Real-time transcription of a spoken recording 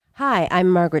Hi, I'm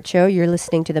Margaret Cho. You're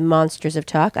listening to the Monsters of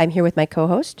Talk. I'm here with my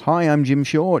co-host. Hi, I'm Jim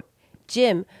Short.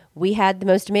 Jim, we had the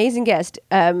most amazing guest.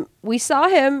 We saw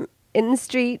him in the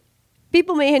street.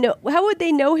 People may know. How would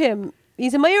they know him?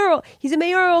 He's a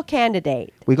mayoral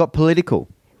candidate. We got political.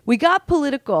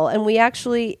 And we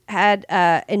actually had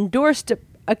endorsed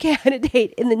a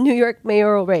candidate in the New York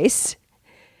mayoral race.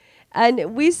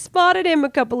 And we spotted him a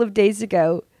couple of days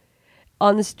ago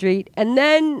on the street. And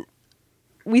then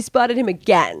we spotted him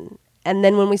again. And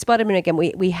then when we spotted him again,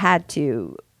 we had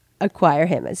to acquire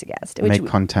him as a guest. Make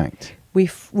contact. We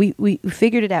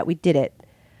figured it out. We did it.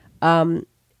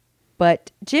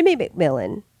 But Jimmy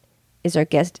McMillan is our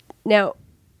guest. Now,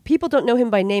 people don't know him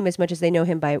by name as much as they know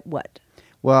him by what?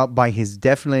 Well, by his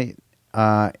definitely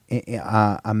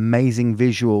amazing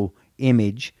visual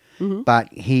image,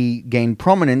 but he gained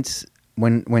prominence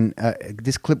when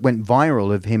this clip went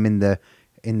viral of him in the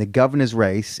governor's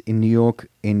race in New York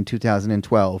in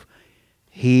 2012.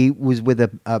 He was with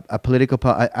a political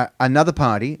another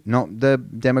party, not the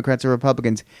Democrats or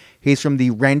Republicans. He's from the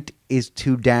Rent is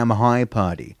Too Damn High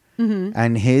party.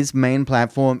 And his main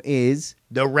platform is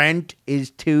the rent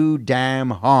is too damn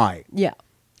high. Yeah.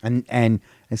 And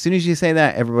as soon as you say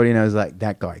that, everybody knows like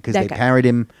that guy because they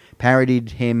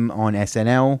parodied him on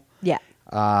SNL. Yeah.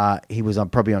 He was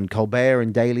probably on Colbert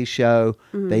and Daily Show.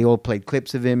 They all played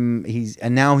clips of him.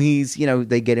 Now he's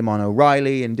they get him on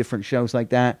O'Reilly and different shows like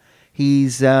that.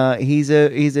 He's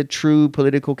a true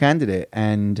political candidate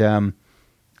and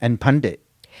pundit.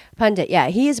 Pundit, yeah,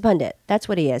 he is a pundit. That's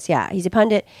what he is. Yeah, he's a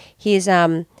pundit. He's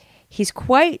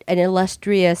quite an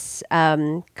illustrious,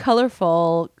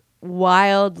 colorful,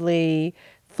 wildly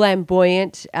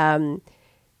flamboyant,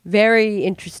 very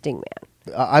interesting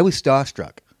man. I was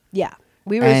starstruck. Yeah,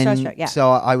 we were starstruck. Yeah.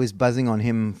 So I was buzzing on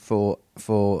him for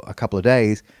a couple of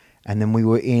days, and then we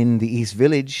were in the East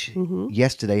Village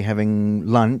yesterday having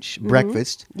lunch,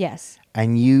 breakfast. Yes.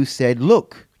 And you said,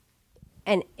 "Look."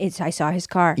 And I saw his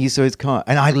car. You saw his car,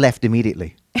 and I left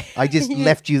immediately. I just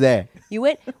left you there. You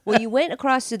went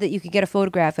across so that you could get a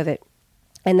photograph of it,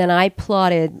 and then I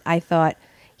plotted. I thought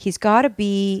he's got to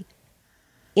be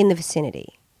in the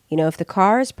vicinity. If the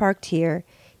car is parked here,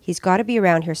 he's got to be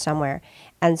around here somewhere.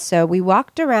 And so we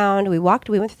walked around. We went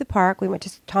through the park. We went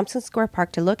to Tompkins Square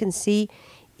Park to look and see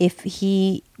if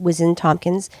he was in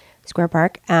Tompkins Square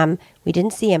Park. We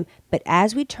didn't see him, but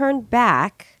as we turned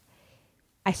back,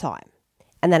 I saw him.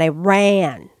 And then I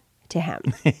ran to him.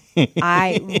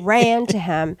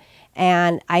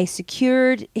 And I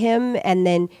secured him. And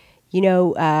then,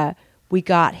 we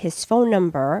got his phone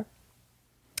number.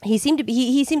 He seemed to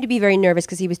be very nervous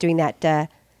because he was doing that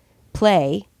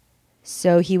play.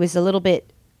 So he was a little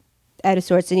bit out of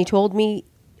sorts. And he told me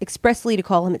expressly to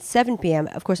call him at 7 p.m.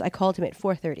 Of course, I called him at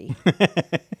 4:30.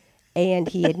 And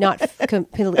he had not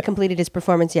completed his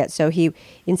performance yet. So he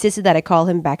insisted that I call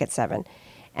him back at 7.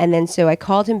 And then so I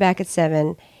called him back at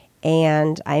 7,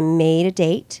 and I made a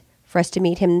date for us to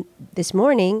meet him this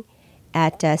morning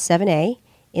at 7A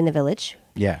in the Village.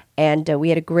 Yeah. And we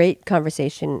had a great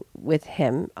conversation with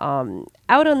him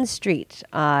out on the street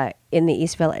in the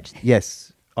East Village.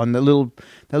 Yes, on the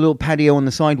little patio on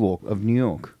the sidewalk of New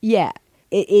York. Yeah.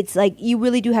 It's like you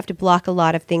really do have to block a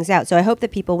lot of things out. So I hope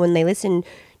that people, when they listen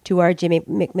to our Jimmy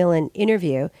McMillan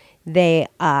interview, they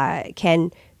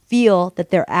can feel that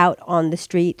they're out on the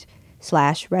street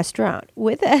 /restaurant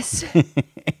with us.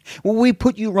 Well, we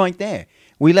put you right there.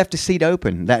 We left a seat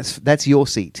open. That's your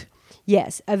seat.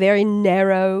 Yes, a very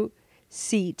narrow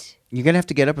seat. You're going to have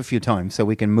to get up a few times so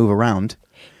we can move around.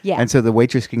 Yeah. And so the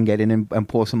waitress can get in and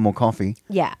pour some more coffee.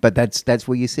 Yeah. But that's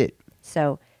where you sit.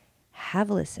 So have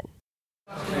a listen.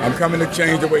 I'm coming to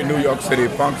change the way New York City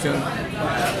functions.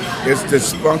 It's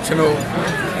dysfunctional,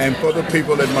 and for the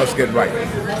people, it must get right.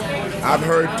 I've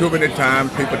heard too many times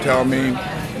people tell me,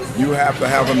 you have to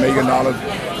have $1 million,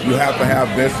 you have to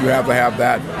have this, you have to have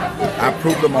that. I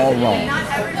proved them all wrong.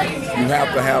 You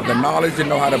have to have the knowledge to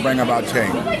know how to bring about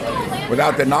change.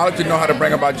 Without the knowledge to know how to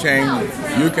bring about change,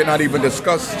 you cannot even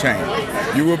discuss change.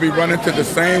 You will be running to the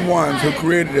same ones who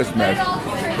created this mess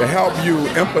to help you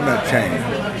implement change.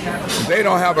 They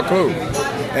don't have a clue.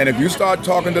 And if you start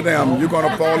talking to them, you're going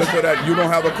to fall into that you don't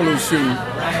have a clue shoe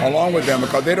along with them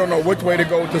because they don't know which way to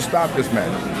go to stop this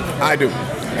mess. I do.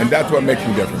 And that's what makes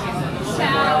me different.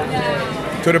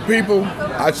 To the people,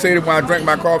 I say that when I drink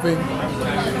my coffee,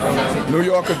 New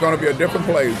York is going to be a different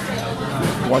place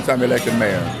once I'm elected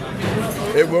mayor.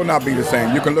 It will not be the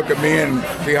same. You can look at me and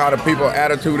see how the people's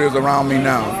attitude is around me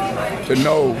now to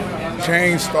know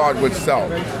change starts with self.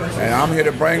 And I'm here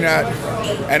to bring that,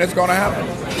 and it's going to happen.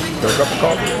 So a cup of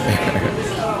coffee.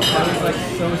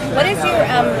 What is your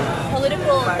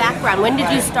political background? When did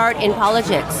you start in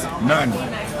politics? None.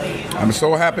 I'm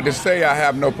so happy to say I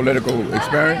have no political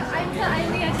experience.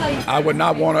 I would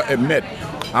not want to admit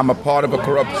I'm a part of a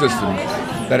corrupt system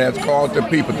that has caused the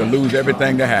people to lose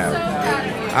everything they have.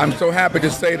 I'm so happy to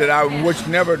say that I wish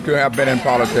never to have been in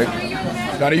politics,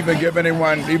 not even give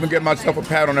myself a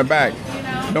pat on the back,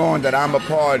 knowing that I'm a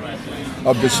part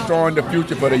of destroying the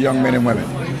future for the young men and women.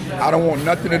 I don't want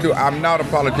nothing to do. I'm not a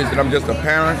politician. I'm just a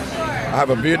parent. I have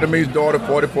a Vietnamese daughter,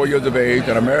 44 years of age,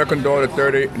 an American daughter,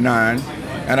 39,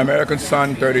 and an American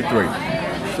son, 33.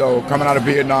 So coming out of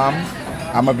Vietnam,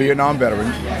 I'm a Vietnam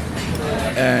veteran.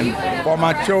 And for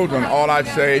my children, all I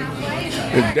say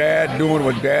is Dad doing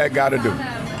what Dad got to do.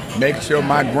 Make sure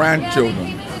my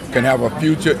grandchildren can have a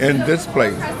future in this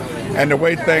place. And the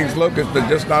way things look is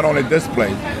just not only this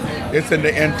place, it's in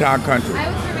the entire country.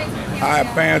 I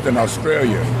have fans in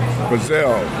Australia,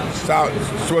 Brazil, South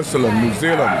Switzerland, New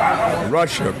Zealand,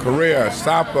 Russia, Korea,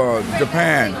 South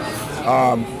Japan,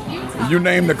 you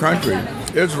name the country,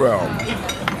 Israel,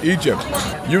 Egypt,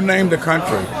 you name the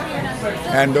country.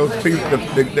 And those people,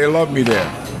 they love me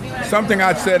there. Something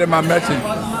I said in my message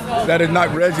that is not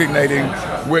resonating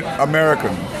with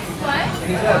Americans.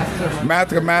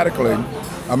 Mathematically,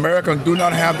 Americans do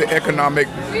not have the economic,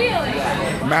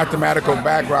 mathematical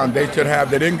background they should have.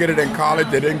 They didn't get it in college.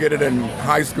 They didn't get it in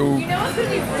high school.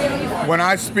 When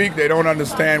I speak, they don't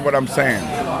understand what I'm saying.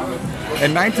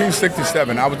 In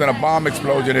 1967, I was in a bomb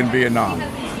explosion in Vietnam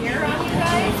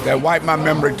that wiped my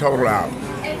memory total out.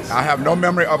 I have no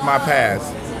memory of my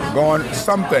past.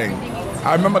 Something.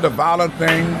 I remember the violent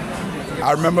thing.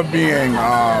 I remember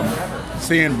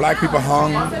seeing black people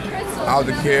hung. I was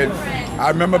a kid. I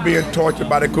remember being tortured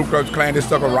by the Ku Klux Klan. They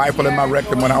stuck a rifle in my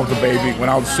rectum when I was a baby, when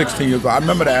I was 16 years old. I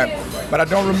remember that, but I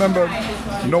don't remember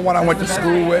no one I went to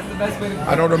school with.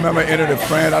 I don't remember any of the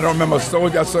friends. I don't remember a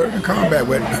soldier I served in combat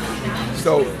with.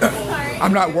 So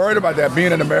I'm not worried about that.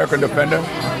 Being an American defender,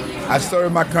 I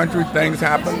served my country, things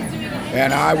happen,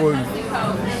 and I was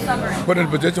put in a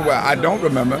position where I don't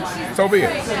remember, so be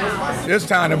it. It's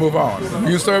time to move on.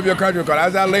 You serve your country, because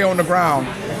as I lay on the ground,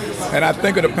 and I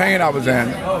think of the pain I was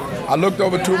in, I looked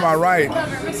over to my right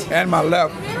and my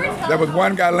left. There was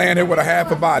one guy laying here with a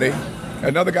half a body,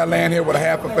 another guy laying here with a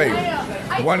half a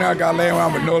face. One other guy laying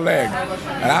around with no leg.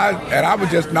 And I was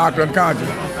just knocked unconscious.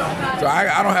 So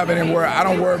I don't have any worry. I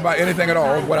don't worry about anything at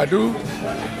all. What I do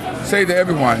say to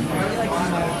everyone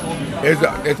is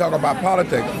they talk about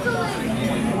politics.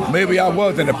 Maybe I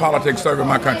was in the politics serving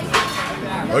my country.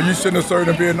 Or you shouldn't have served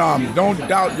in Vietnam. Don't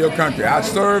doubt your country. I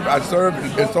served,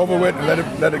 it's over with, and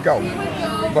let it go.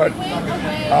 But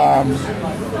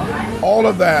all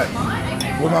of that,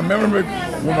 when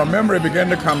my memory began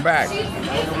to come back,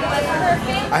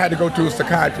 I had to go to a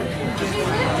psychiatrist.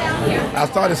 I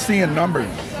started seeing numbers.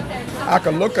 I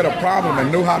could look at a problem and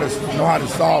knew how to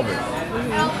solve it.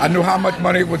 I knew how much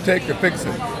money it would take to fix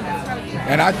it.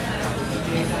 And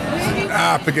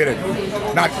forget it.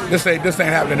 This ain't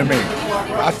happening to me.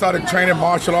 I started training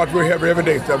martial arts real heavy every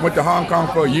day. So I went to Hong Kong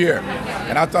for a year,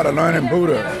 and I started learning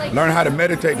Buddha, learn how to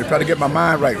meditate to try to get my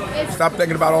mind right. Stop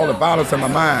thinking about all the violence in my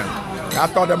mind. I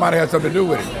thought that might have had something to do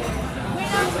with it.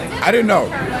 I didn't know.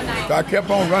 So I kept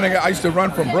on running. I used to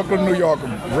run from Brooklyn, New York,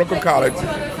 Brooklyn College,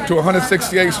 to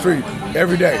 168th Street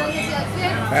every day.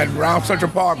 And around Central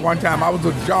Park one time, I was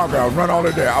a jogger. I would run all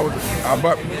the day.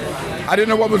 But I didn't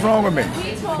know what was wrong with me.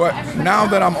 But now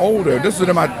that I'm older, this is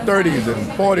in my 30s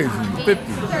and 40s and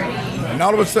 50s, and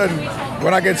all of a sudden,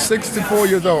 when I get 64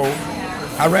 years old,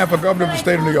 I ran for governor of the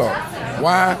state of New York.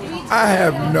 Why? I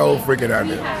have no freaking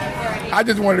idea. I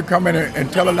just wanted to come in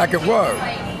and tell it like it was.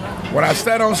 When I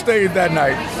sat on stage that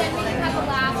night,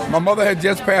 my mother had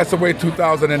just passed away in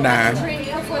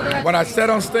 2009. When I sat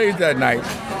on stage that night,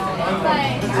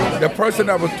 the person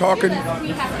that was talking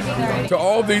to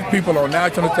all these people on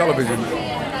national television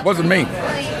wasn't me.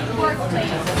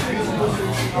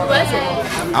 Who was it?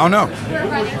 I don't know.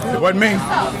 It wasn't me.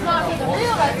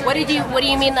 What do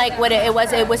you mean? Like it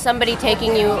was somebody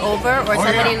taking you over, or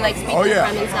somebody like speaking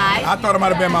from inside? I thought it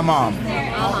might have been my mom.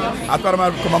 I thought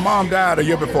because my mom died a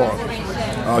year before.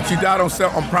 She died on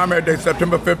primary day,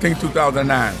 September 15,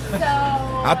 2009.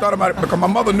 I thought it might, because my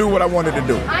mother knew what I wanted to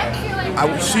do.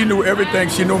 She knew everything.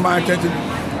 She knew my intention,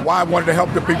 why I wanted to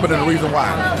help the people, and the reason why.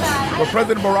 When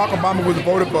President Barack Obama was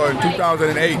voted for in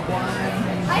 2008,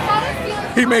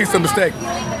 he made some mistakes.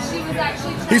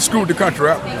 He screwed the country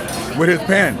up with his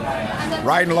pen,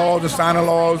 writing laws and signing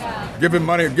laws, giving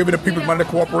the people money to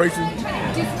corporations.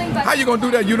 How you gonna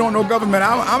do that? You don't know government.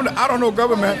 I don't know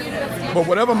government, but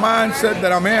whatever mindset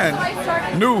that I'm in,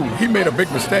 knew he made a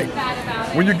big mistake.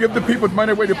 When you give the people's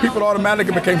money away, the people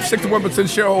automatically became 61%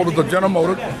 shareholders of General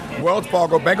Motors, Wells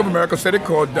Fargo, Bank of America,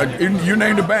 Citicorp, you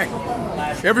name the bank.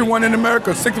 Everyone in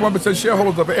America, 61%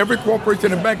 shareholders of every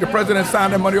corporation and bank the president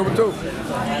signed their money over to.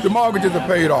 The mortgages are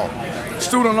paid off.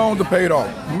 Student loans are paid off.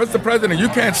 Mr. President, you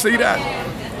can't see that.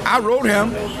 I wrote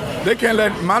him. They can't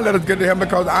let my letters get to him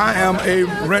because I am a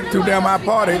rent-to-damn-I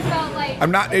party.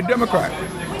 I'm not a Democrat.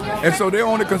 And so they're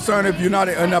only concerned if you're not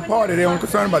in that party, they're only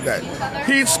concerned about that.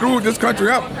 He screwed this country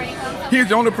up. He's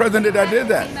the only president that did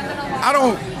that.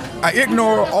 I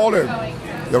ignore all the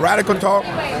radical talk,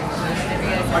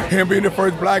 him being the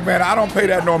first black man. I don't pay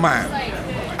that no mind.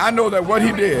 I know that what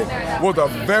he did was a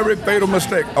very fatal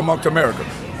mistake amongst America.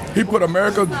 He put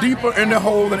America deeper in the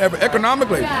hole than ever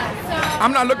economically.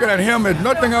 I'm not looking at him as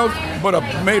nothing else but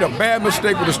made a bad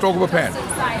mistake with the stroke of a pen.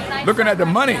 Looking at the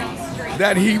money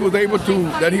that he was able to,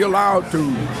 that he allowed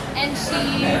to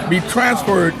be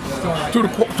transferred to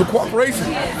corporations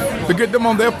to get them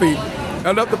on their feet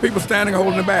and left the people standing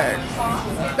holding the bag.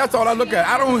 That's all I look at.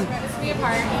 I don't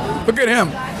forget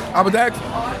him. I was asked,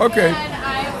 okay,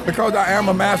 because I am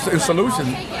a master in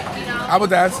solutions, I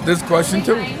was asked this question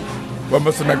too. Well,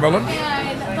 Mr. McMillan,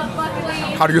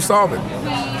 how do you solve it?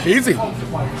 Easy.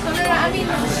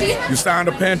 You signed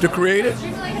a pen to create it.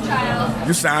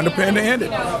 You signed a pen to end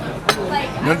it.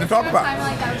 Nothing to talk about.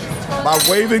 By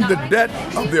waiving the debt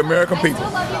of the American people.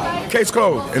 Case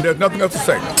closed, and there's nothing else to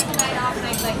say.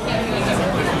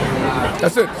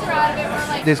 That's it.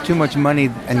 There's too much money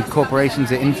and corporations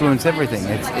that influence everything.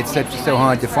 It's so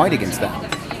hard to fight against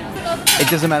that. It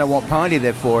doesn't matter what party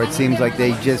they're for. It seems like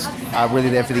they just are really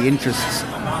there for the interests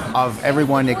of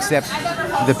everyone except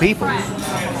the people.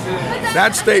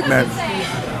 That statement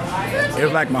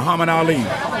is like Muhammad Ali.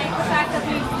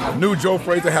 Knew Joe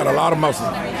Frazier had a lot of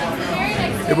muscle.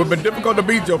 It would have been difficult to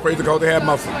beat Joe Frazier because they had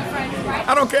muscle.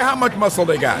 I don't care how much muscle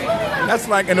they got. That's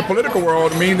like in the political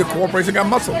world, mean the corporation got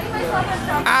muscle.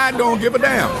 I don't give a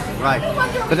damn. Right.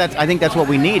 But I think that's what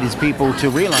we need is people to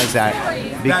realize that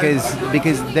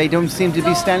because they don't seem to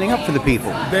be standing up for the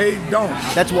people. They don't.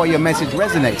 That's why your message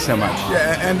resonates so much.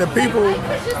 Yeah, and the people,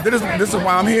 this is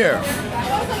why I'm here.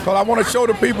 Because I want to show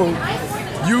the people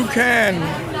you can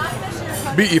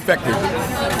be effective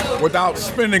without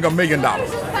spending $1 million.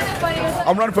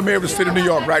 I'm running for mayor of the city of New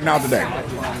York right now today.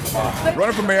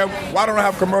 Running for mayor, why don't I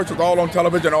have commercials all on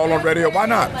television, all on radio? Why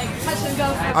not?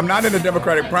 I'm not in the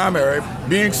Democratic primary.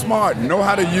 Being smart, know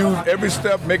how to use every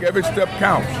step, make every step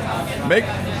count.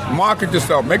 Market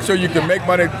yourself. Make sure you can make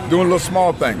money doing little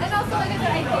small things.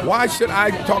 Why should I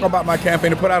talk about my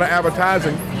campaign and put out an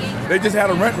advertising? They just had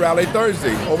a rent rally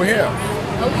Thursday over here.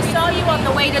 Well, we saw you on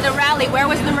the way to the rally. Where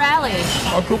was the rally?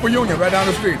 On Cooper Union, right down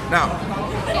the street. Now,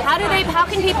 how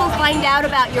can people find out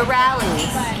about your rallies?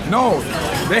 No,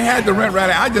 they had the rent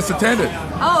rally. I just attended.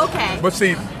 Oh, okay. But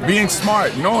see, being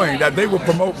smart, knowing that they will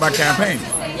promote my campaign.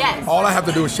 Yes. All I have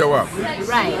to do is show up.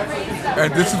 Right.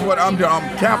 And this is what I'm doing.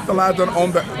 I'm capitalizing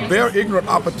on their ignorant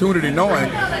opportunity,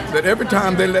 knowing that every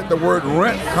time they let the word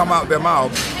rent come out their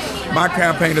mouth, my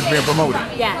campaign is being promoted.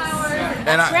 Yes.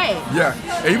 And great.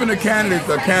 Yeah. Even the candidates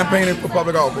are campaigning for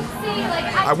public office.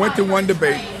 I went to one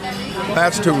debate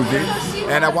last Tuesday,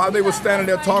 and while they were standing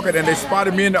there talking, and they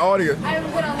spotted me in the audience,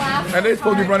 and they're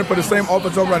supposed to be running for the same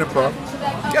office I'm running for.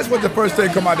 Guess what the first thing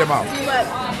come out their mouth?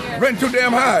 Rent too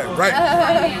damn high,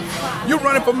 right? You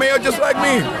running for mayor just like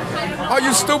me. Are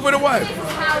you stupid or what?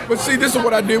 But see, this is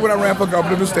what I did when I ran for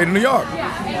governor of the state of New York.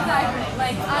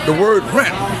 The word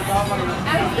rent.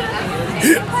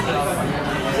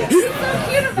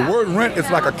 The word rent is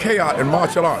like a chaos in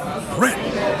martial art. Rent.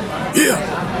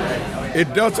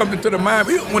 It does something to the mind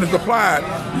when it's applied.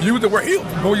 You use the word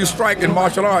before you strike in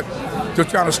martial art to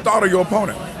try to startle your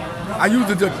opponent. I use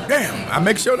it just damn. I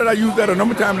make sure that I use that a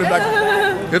number of times.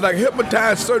 It's like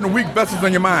hypnotize certain weak vessels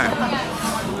in your mind.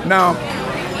 Now,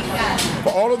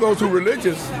 for all of those who are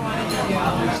religious,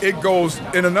 it goes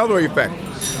in another effect.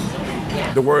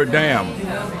 The word damn.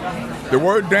 The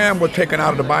word damn was taken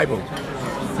out of the Bible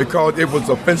because it was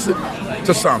offensive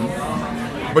to some.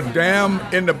 But damn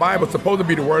in the Bible is supposed to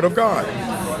be the word of God.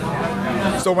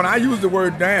 So when I use the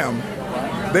word damn,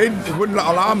 they wouldn't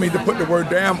allow me to put the word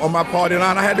damn on my party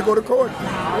line. I had to go to court.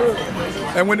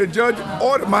 And when the judge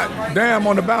ordered my damn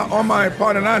on my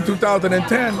party line in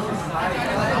 2010,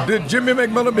 did Jimmy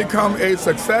McMillan become a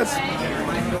success?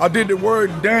 Or did the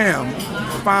word damn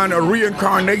find a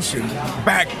reincarnation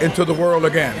back into the world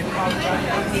again?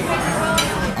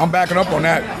 I'm backing up on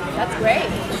that. That's great.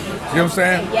 You know what I'm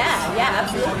saying? Yeah,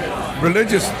 absolutely.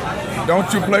 Religious, don't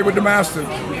you play with the master.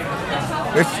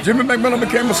 Jimmy McMillan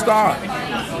became a star.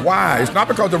 Why? It's not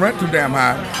because the rent too damn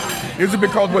high. Is it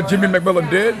because what Jimmy McMillan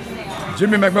did?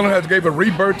 Jimmy McMillan has gave a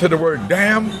rebirth to the word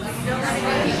damn.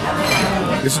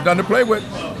 This is nothing to play with.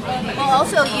 Well,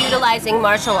 also utilizing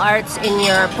martial arts in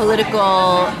your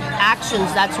political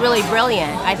actions, that's really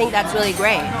brilliant. I think that's really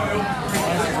great.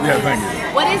 Yeah, thank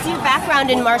you. What is your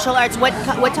background in martial arts? What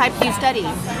type do you study?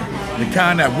 The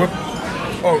kind that whip.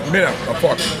 Oh,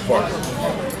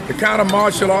 fuck. The kind of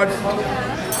martial arts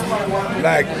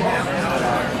like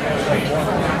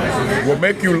will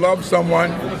make you love someone,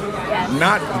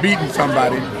 not beating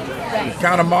somebody. The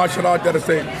kind of martial art that'll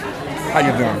say, "How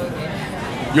you doing?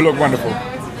 You look wonderful."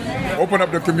 Open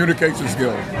up the communication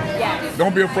skills.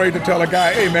 Don't be afraid to tell a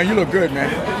guy, "Hey man, you look good, man."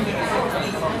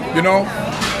 You know,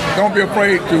 don't be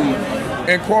afraid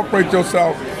to incorporate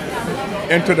yourself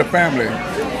into the family.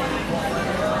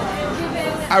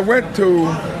 I went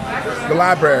to the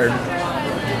library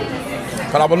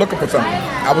because I was looking for something.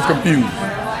 I was confused.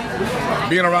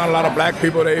 Being around a lot of black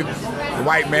people, the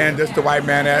white man this, the white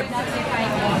man that.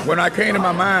 When I came to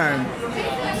my mind,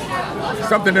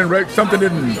 something didn't match, something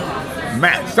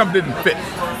didn't fit.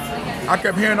 I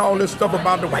kept hearing all this stuff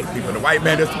about the white people, the white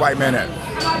man this, the white man that.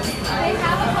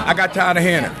 I got tired of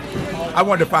hearing it. I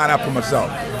wanted to find out for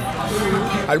myself.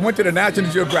 I went to the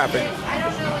National Geographic,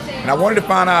 and I wanted to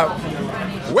find out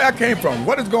where I came from.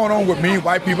 What is going on with me,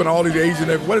 white people, and all these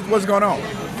Asians? What's going on?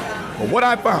 But what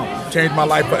I found changed my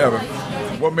life forever.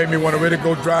 What made me want to really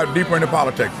go drive deeper into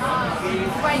politics?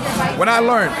 When I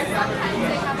learned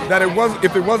that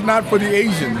if it was not for the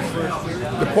Asians,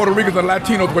 the Puerto Ricans and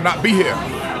Latinos would not be here.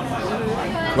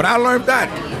 When I learned that,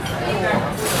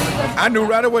 I knew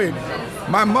right away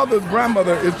my mother's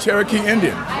grandmother is Cherokee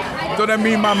Indian. So that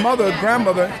means my mother's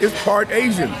grandmother is part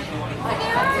Asian.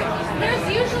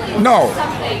 No,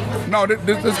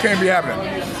 this can't be happening.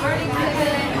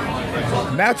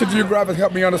 National Geographic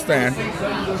helped me understand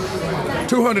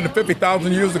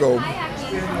 250,000 years ago,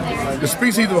 the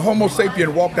species of Homo sapien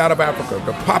walked out of Africa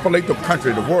to populate the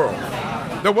country, the world.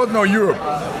 There was no Europe.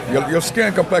 Your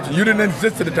skin complexion, you didn't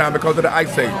exist at the time because of the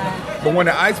ice age. But when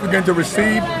the ice began to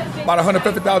recede, about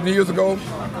 150,000 years ago,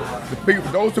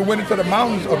 those who went into the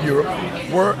mountains of Europe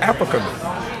were Africans.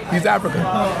 He's African.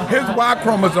 His Y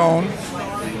chromosome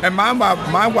and my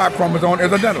Y chromosome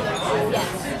is identical.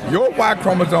 Your Y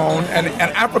chromosome and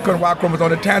an African Y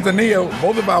chromosome in Tanzania,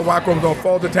 both of our Y chromosomes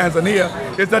fall to Tanzania,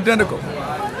 is identical.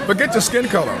 Forget your skin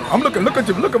color. Look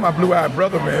at my blue-eyed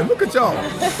brother, man. Look at y'all.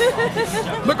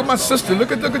 Look at my sister.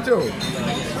 Look at you.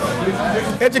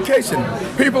 Education.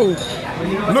 People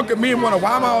look at me and wonder,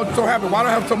 why am I so happy? Why do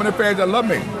I have so many fans that love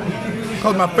me?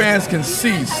 Because my fans can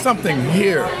see something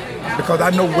here. Because I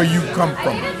know where you come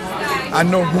from. I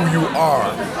know who you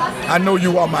are. I know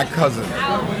you are my cousin.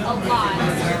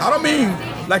 I don't mean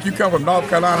like you come from North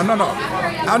Carolina. No.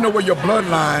 I know where your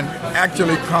bloodline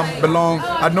actually belongs.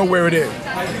 I know where it is.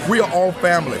 We are all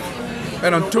family.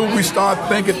 And until we start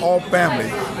thinking all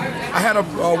family. I had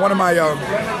one of my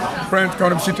friends come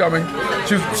to me, she told me,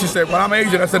 she said, well, I'm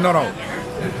Asian. I said, no.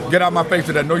 Get out of my face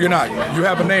with that. No, you're not. You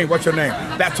have a name. What's your name?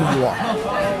 That's who you are.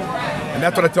 And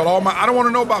that's what I tell all my, I don't want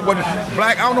to know about what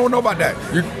black, I don't want to know about that.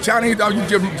 You Chinese, are you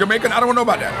Jamaican? I don't want to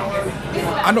know about that.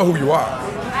 I know who you are.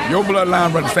 Your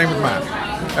bloodline runs the same as mine.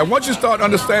 And once you start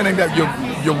understanding that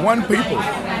you're one people,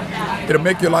 it'll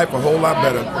make your life a whole lot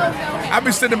better. I'll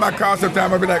be sitting in my car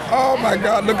sometimes, I'll be like, oh my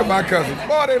God, look at my cousins.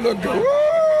 Boy, they look good.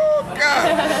 Woo,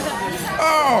 God.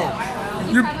 Oh,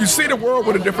 you see the world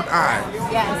with a different eye.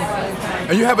 Yes.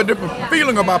 And you have a different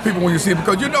feeling about people when you see them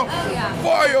because you know,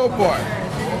 boy, oh boy,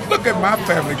 look at my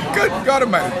family. Good God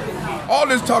Almighty. All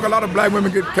this talk, a lot of black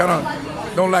women get kind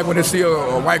of, don't like when they see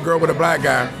a white girl with a black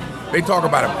guy. They talk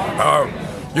about it.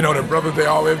 You know, the brothers, they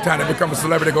all, every time they become a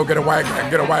celebrity, go get a white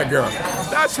girl.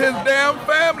 That's his damn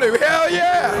family. Hell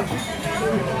yeah.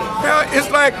 Hell, it's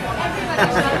like,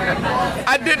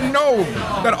 I didn't know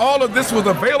that all of this was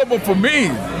available for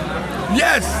me.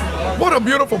 Yes, what a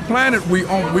beautiful planet we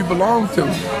belong to.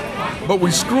 But we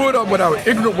screw it up with our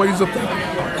ignorant ways of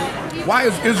thinking. Why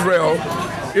is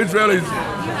Israelis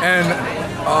and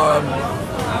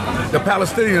the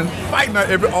Palestinians fighting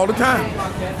all the time?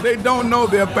 They don't know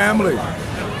their family.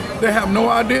 They have no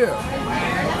idea.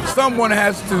 Someone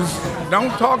has to,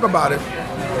 don't talk about it.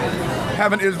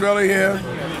 Have an Israeli here,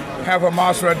 have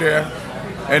Hamas right there,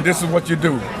 and this is what you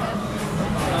do.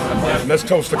 Let's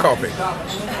toast the coffee.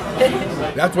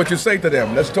 That's what you say to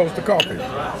them. Let's toast the coffee.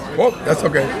 Oh, that's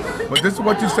okay. But this is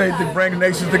what you say to bring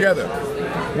nations together.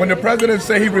 When the president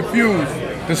said he refused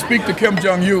to speak to Kim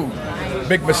Jong-un,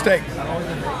 big mistake.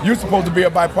 You're supposed to be a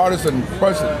bipartisan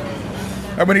person.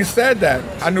 And when he said that,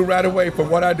 I knew right away for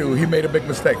what I do, he made a big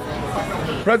mistake.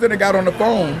 The president got on the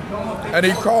phone and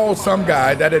he called some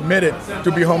guy that admitted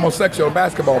to be homosexual, a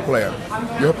basketball player.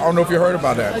 I don't know if you heard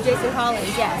about that. Oh, Jason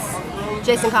Collins, yes.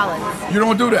 Jason Collins. You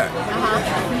don't do that.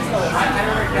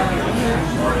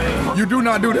 You do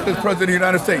not do that as president of the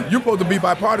United States. You're supposed to be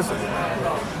bipartisan.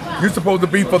 You're supposed to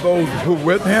be for those who are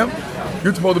with him.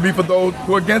 You're supposed to be for those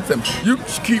who are against him. You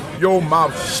keep your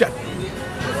mouth shut.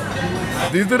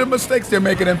 These are the mistakes they're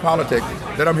making in politics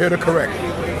that I'm here to correct.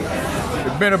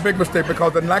 It's been a big mistake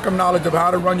because of the lack of knowledge of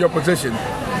how to run your position.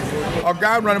 A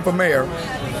guy running for mayor,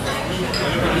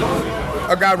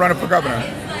 a guy running for governor,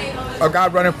 a guy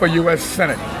running for U.S.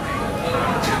 Senate,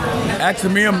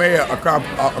 asking me a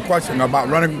question about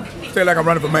running, say like I'm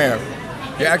running for mayor.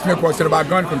 He asked me a question about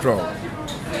gun control.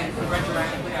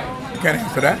 Can't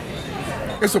answer that.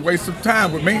 It's a waste of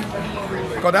time with me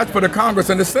because that's for the Congress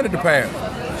and the Senate to pass.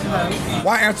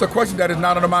 Why answer a question that is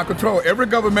not under my control? Every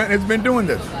government has been doing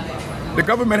this. The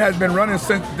government has been running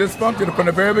since dysfunction from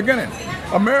the very beginning.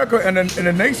 America and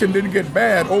the nation didn't get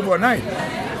bad overnight.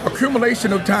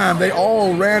 Accumulation of time, they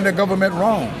all ran the government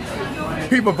wrong.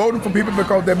 People voting for people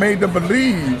because they made them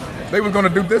believe they were going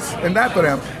to do this and that for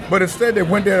them, but instead they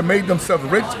went there and made themselves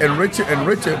rich and richer and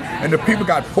richer, and the people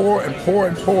got poor and poor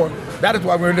and poor. That is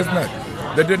why we're in this mess.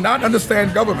 They did not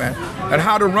understand government and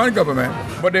how to run government,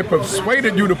 but they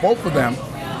persuaded you to vote for them.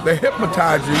 They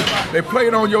hypnotized you. They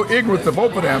played on your ignorance to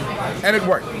vote for them, and it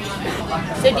worked.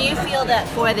 So do you feel that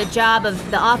for the job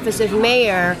of the office of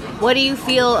mayor, what do you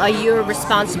feel are your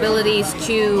responsibilities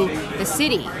to the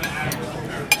city?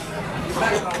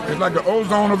 It's like the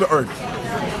ozone of the earth.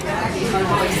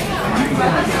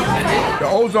 The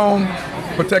ozone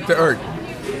protects the earth.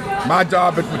 My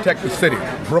job is to protect the city,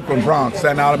 Brooklyn, Bronx,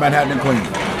 Staten Island, Manhattan, and Queens.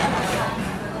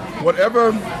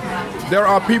 Whatever, there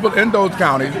are people in those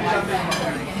counties,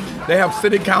 they have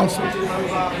city councils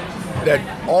that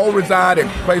all reside in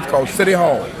a place called City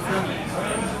Hall.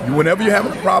 Whenever you have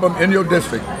a problem in your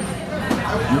district,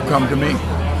 you come to me.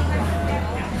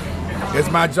 It's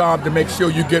my job to make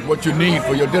sure you get what you need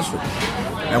for your district.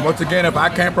 And once again, if I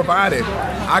can't provide it,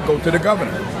 I go to the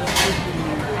governor.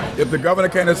 If the governor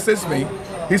can't assist me,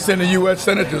 he's sending U.S.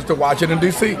 senators to Washington,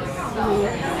 D.C.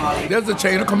 There's a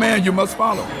chain of command you must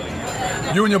follow.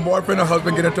 You and your boyfriend or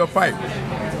husband get into a fight.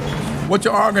 What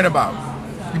you arguing about?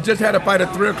 You just had a fight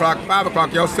at 3 o'clock, 5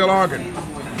 o'clock, y'all still arguing.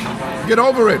 Get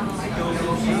over it.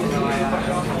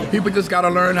 People just got to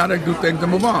learn how to do things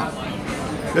and move on.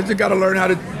 They just got to learn how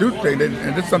to do things,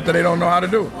 and it's something they don't know how to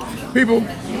do. People,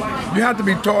 you have to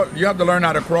be taught, you have to learn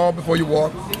how to crawl before you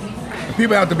walk.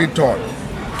 People have to be taught.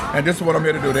 And this is what I'm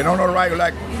here to do. They don't know the right,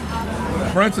 like,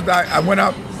 for instance, I went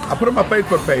out, I put on my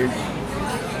Facebook page,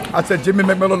 I said, Jimmy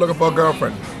McMillan looking for a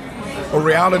girlfriend. A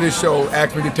reality show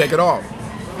asked me to take it off.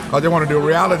 Because they want to do a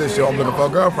reality show, I'm looking for a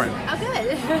girlfriend. Oh,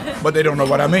 good. But they don't know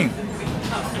what I mean.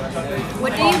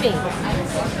 What do you mean?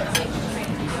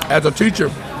 As a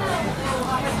teacher,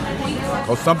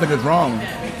 or something is wrong.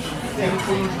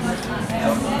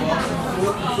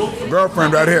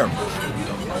 Girlfriend right here.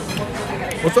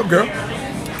 What's up, girl?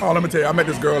 Oh, let me tell you, I met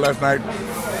this girl last night.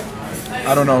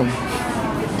 I don't know.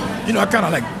 You know, I kind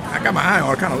of like, I got my eye on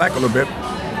her, kind of like her a little bit.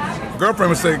 Girlfriend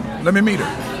would say, let me meet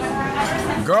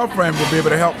her. Girlfriend will be able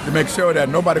to help to make sure that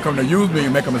nobody come to use me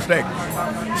and make a mistake.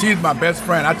 She's my best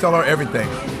friend. I tell her everything.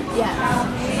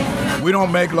 Yeah. We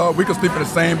don't make love. We could sleep in the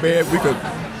same bed. We could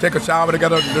take a shower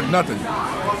together. There's nothing.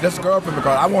 Just girlfriend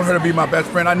because I want her to be my best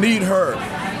friend. I need her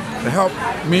to help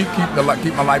me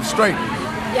keep my life straight.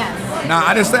 Yes. Now,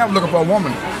 I didn't say I was looking for a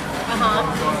woman.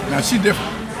 Uh-huh. Now, she's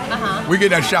different. Uh-huh. We get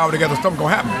in that shower together, something's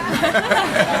going to happen.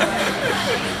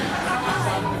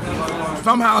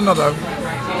 Somehow or another,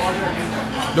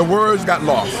 the words got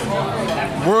lost.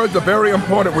 Words are very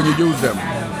important when you use them.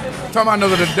 Somehow or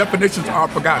another, the definitions are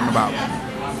forgotten about.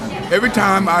 Every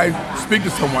time I speak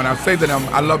to someone, I say to them,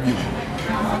 I love you.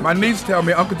 My niece tell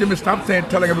me, Uncle Jimmy, stop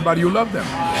telling everybody you love them.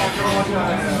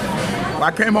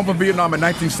 I came home from Vietnam in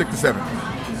 1967.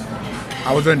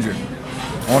 I was injured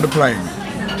on the plane.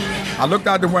 I looked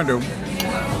out the window.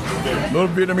 Little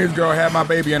Vietnamese girl had my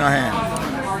baby in her hand.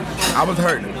 I was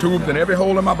hurt, tubes in every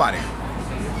hole in my body.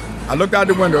 I looked out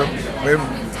the window, they were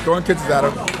throwing kisses at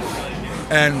her,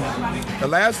 and the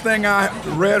last thing I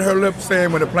read her lips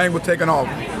saying when the plane was taking off,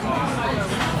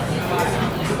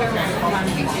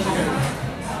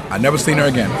 I never seen her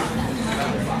again.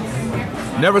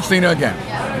 Never seen her again.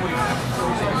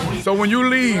 So when you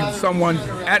leave someone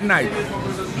at night,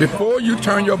 before you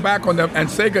turn your back on them and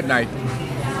say goodnight,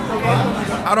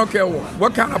 I don't care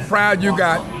what kind of pride you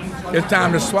got, it's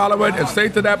time to swallow it and say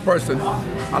to that person,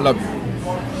 I love you.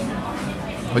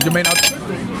 But you may not,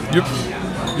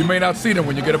 You may not see them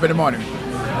when you get up in the morning.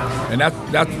 And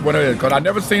that's what it is, because I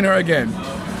never seen her again.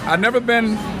 I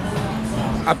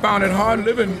found it hard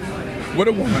living with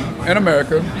a woman in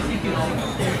America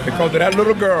because of that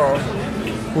little girl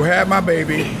who had my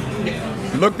baby,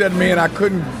 looked at me, and I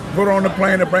couldn't put her on the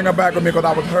plane and bring her back with me because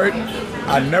I was hurt.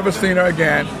 I never seen her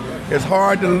again. It's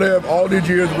hard to live all these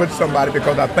years with somebody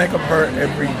because I think of her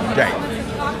every day.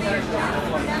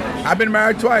 I've been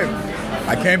married twice.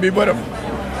 I can't be with them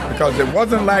because it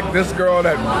wasn't like this girl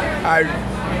that I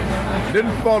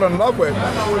didn't fall in love with,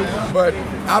 but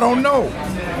I don't know.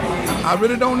 I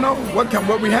really don't know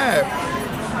what we have.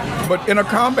 But in a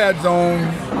combat zone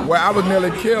where I was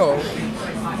nearly killed,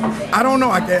 I don't know.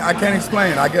 I can't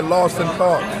explain. I get lost in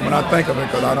thought when I think of it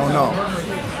because I don't know.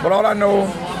 But all I know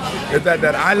is that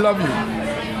I love you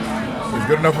is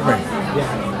good enough for me.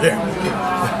 Yeah.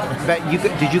 But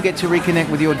did you get to reconnect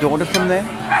with your daughter from there?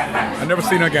 I never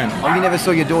seen her again. Oh, you never saw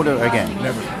your daughter again?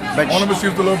 Never. But only when she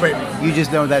was a little baby. You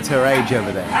just know that's her age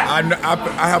over there. I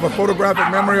have a photographic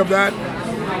memory of that,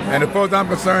 and as far as I'm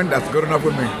concerned, that's good enough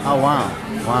with me. Oh, wow.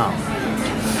 Wow.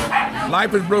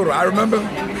 Life is brutal. I remember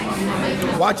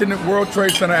watching the World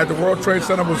Trade Center as the World Trade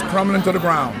Center was crumbling to the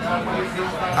ground.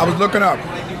 I was looking up.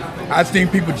 I seen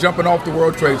people jumping off the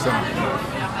World Trade Center.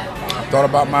 I thought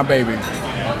about my baby.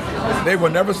 They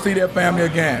will never see their family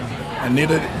again, and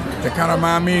neither to kind of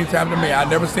remind me it's happened to me. I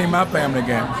never seen my family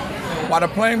again. While the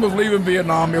plane was leaving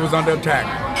Vietnam, it was under attack.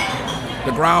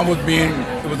 The ground was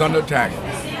under attack.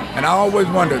 And I always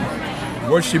wondered,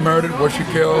 was she murdered? Was she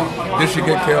killed? Did she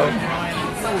get killed?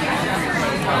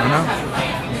 I don't know.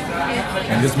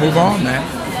 And just move on, man.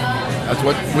 That's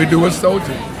what we do as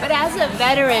soldiers. But as a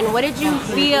veteran, what did you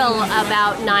feel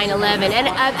about 9/11? And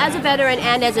as a veteran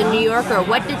and as a New Yorker,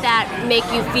 what did that make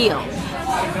you feel?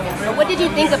 What did you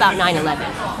think about 9/11?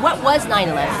 What was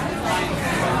 9/11?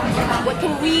 What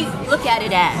can we look at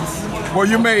it as? Well,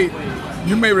 you may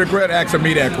regret asking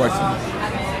me that question.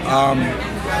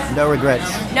 No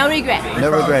regrets. No regret.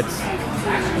 No regrets.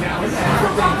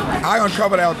 I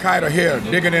uncovered Al-Qaeda here,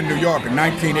 digging in New York in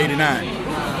 1989.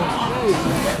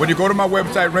 When you go to my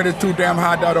website,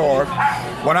 rented2damnhigh.org,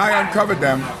 when I uncovered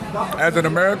them as an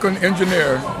American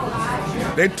engineer,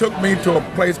 they took me to a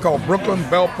place called Brooklyn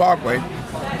Belt Parkway,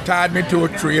 tied me to a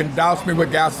tree, and doused me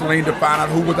with gasoline to find out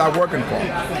who was I working for.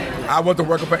 I wasn't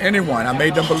working for anyone. I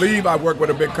made them believe I worked with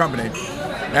a big company.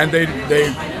 And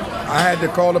I had to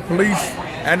call the police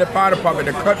and the fire department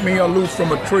to cut me loose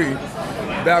from a tree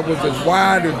that was as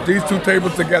wide as these two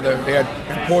tables together. They had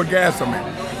poured gas on me.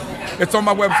 It's on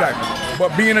my website.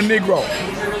 But being a Negro,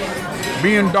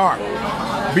 being dark,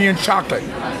 being chocolate,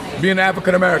 being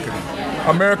African American,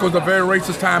 America was a very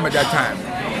racist time at that time.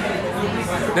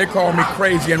 They called me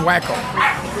crazy and wacko.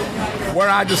 Where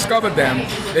I discovered them,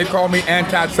 they called me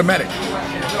anti-Semitic.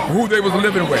 Who they was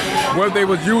living with, where they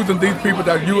was using these people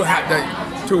that you had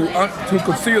to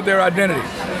conceal their identity.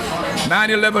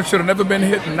 9/11 should have never been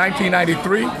hit in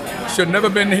 1993, should have never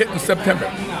been hit in September.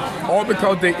 All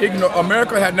because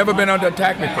America had never been under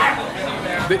attack before.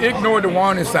 They ignored the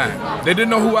warning sign. They didn't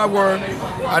know who I were.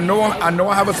 I know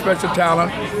I have a special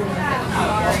talent.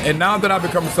 And now that I've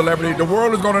become a celebrity, the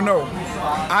world is going to know.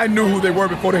 I knew who they were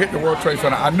before they hit the World Trade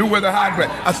Center. I knew where they're hiding.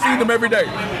 I see them every day.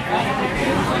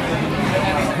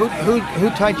 Who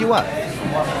tied you up?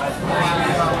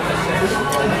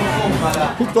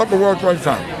 Who took the World Trade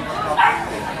Center?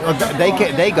 Oh,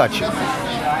 they got you.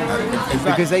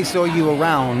 Because they saw you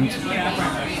around.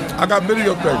 I got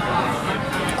video footage.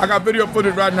 I got video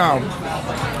footage right now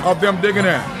of them digging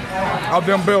in, of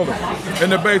them building in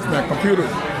the basement, computers,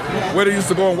 where they used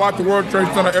to go and watch the World Trade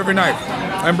Center every night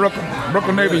in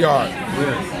Brooklyn Navy Yard.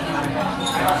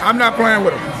 I'm not playing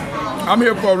with them. I'm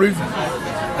here for a reason.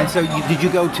 And so did you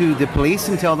go to the police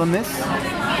and tell them this?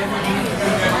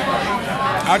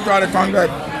 I try to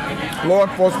contact law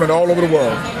enforcement all over the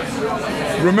world.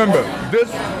 Remember, this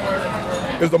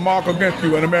is the mark against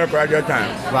you in America at that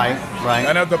time. Right.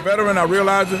 And as a veteran, I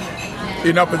realize it.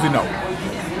 Enough is enough.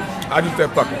 I just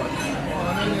said, fuck it.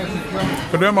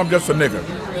 For them, I'm just a nigga.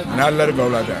 And I let it go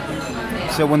like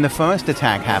that. So when the first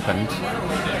attack happened,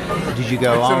 did you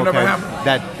go, It never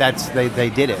happened. They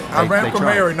did it. I ran for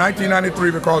mayor in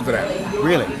 1993 because of that.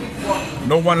 Really?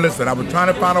 No one listened. I was trying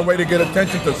to find a way to get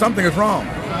attention to something is wrong.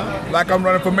 Like I'm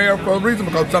running for mayor for a reason,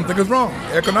 because something is wrong.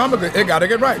 Economically, it got to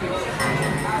get right.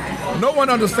 No one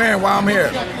understands why I'm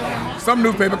here. Some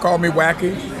newspaper call me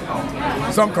wacky.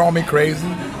 Some call me crazy.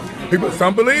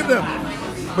 Some believe them.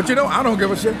 But I don't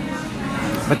give a shit.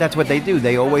 But that's what they do.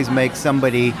 They always make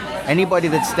anybody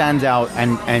that stands out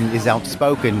and is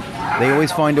outspoken, they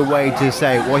always find a way to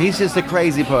say, well, he's just a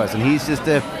crazy person. He's just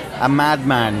a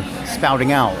madman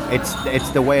spouting out. It's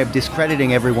the way of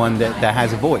discrediting everyone that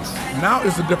has a voice. Now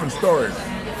it's a different story.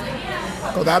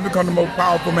 Because I've become the most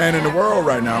powerful man in the world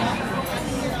right now.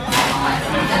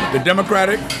 The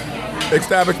Democratic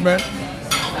establishment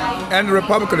and the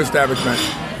Republican establishment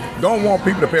don't want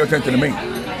people to pay attention to me.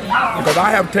 Because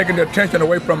I have taken the attention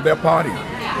away from their party.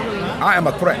 I am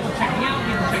a threat.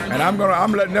 And I'm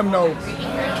letting them know.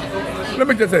 Let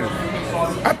me just say this.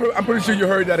 I'm pretty sure you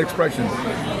heard that expression.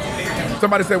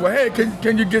 Somebody said, well, hey,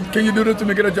 can you do this to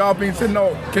me, get a job for me? He said,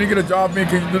 no, can you get a job for me?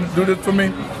 Can you do this for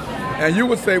me? And you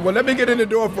would say, well, let me get in the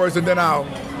door first and then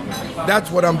that's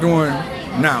what I'm doing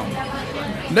now.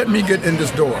 Let me get in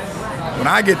this door. When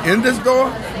I get in this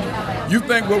door, you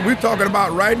think what we're talking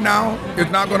about right now is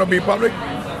not going to be public?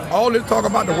 All this talk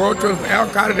about the World Trade Center,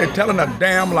 Al-Qaeda, they're telling a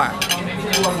damn lie.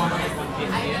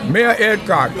 Mayor Ed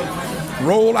Koch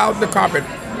rolled out the carpet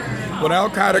when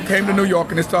Al-Qaeda came to New York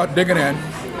and they started digging in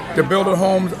to build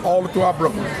homes all throughout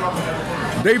Brooklyn.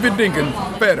 David Dinkins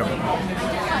fed them.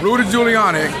 Rudy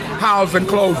Giuliani housed and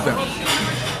clothed them.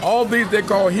 All these they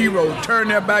call heroes turned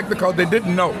their back because they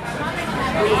didn't know.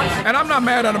 And I'm not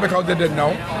mad at them because they didn't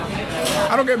know.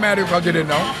 I don't get mad at them because they didn't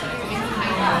know.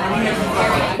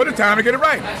 But it's time to get it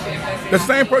right. The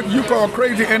same person you call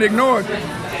crazy and ignored,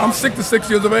 I'm 66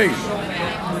 years of age.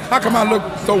 How come I look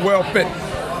so well fit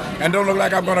and don't look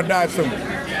like I'm gonna die soon?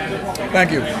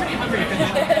 Thank you.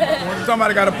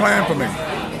 Somebody got a plan for me.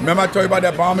 Remember I told you about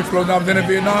that bomb explosion I was in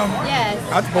Vietnam? Yes.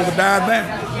 I was supposed to die then.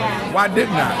 Yeah. Why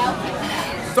didn't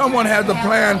I? Someone has a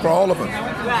plan for all of us.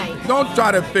 Right. Don't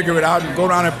try to figure it out and go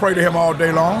around and pray to him all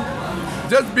day long.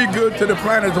 Just be good to the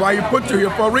plan. That's why he put you here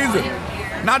for a reason.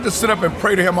 Not to sit up and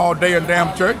pray to him all day in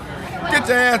damn church. Get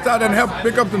your ass out and help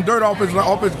pick up some dirt off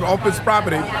his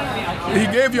property. He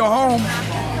gave you a home.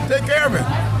 Take care of it.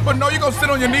 But no, you're going to sit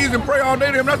on your knees and pray all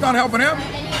day to him. That's not helping him.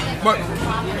 But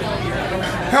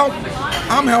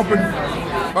I'm helping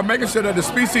by making sure that the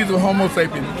species of Homo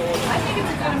sapiens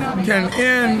can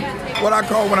end what I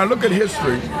call, when I look at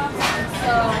history,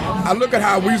 I look at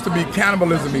how we used to be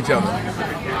cannibalism each other.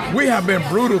 We have been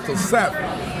brutal to Seth.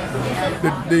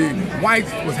 The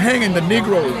whites was hanging the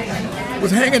Negroes,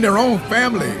 was hanging their own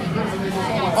family.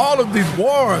 All of these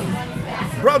wars,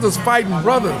 brothers fighting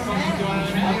brothers.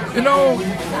 You know,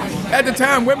 at the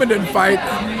time women didn't fight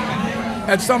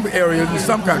at some areas in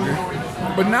some countries,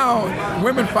 but now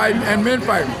women fighting and men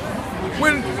fighting.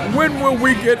 When will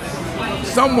we get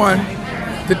someone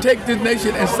to take this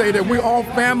nation and say that we're all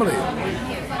family?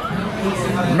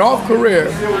 North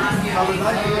Korea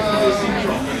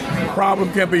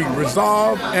problem can be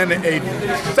resolved in a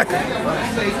second.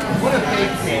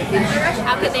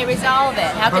 How could they resolve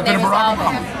it?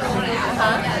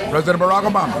 President Barack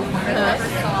Obama.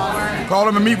 Call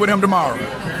him and meet with him tomorrow.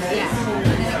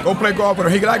 Go play golf with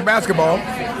him. He like basketball.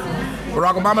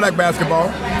 Barack Obama like basketball.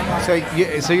 So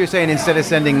you're saying instead of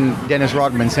sending Dennis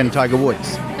Rodman, send Tiger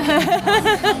Woods?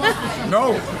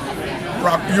 No,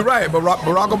 you're right. But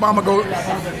Barack Obama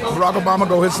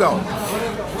go himself,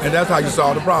 and that's how you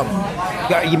solve the problem.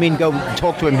 You mean go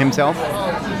talk to him himself?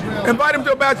 Invite him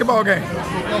to a basketball game.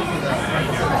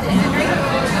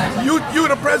 You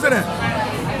the president.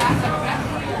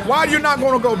 Why are you not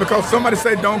going to go? Because somebody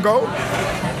said don't go?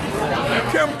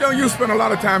 Kim Jong-un spent a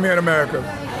lot of time here in America.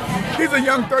 He's a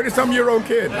young 30-some-year-old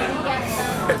kid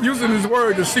using his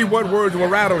words to see what words will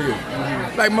rattle you,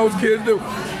 like most kids do.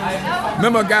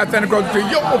 Remember a guy standing across the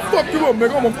street, yo, I'm gonna fuck you up,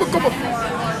 nigga, I'm gonna fuck up.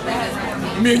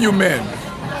 Me and you men.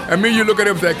 And me and you look at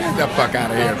him and say, get the fuck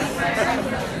out of here.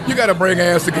 You gotta bring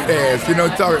ass to get ass, you know,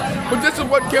 sorry. But this is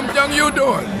what Kim Jong-un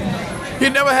doing. He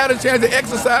never had a chance to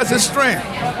exercise his strength.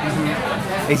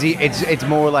 It's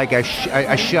more like a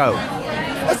show.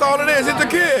 That's all it is. It's a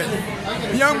kid.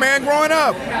 A young man growing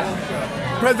up.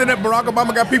 President Barack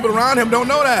Obama got people around him don't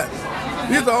know that.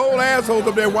 These are old assholes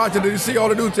up there watching it. You see all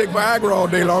they do is take Viagra all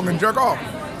day long and jerk off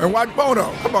and watch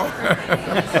porno. Come on.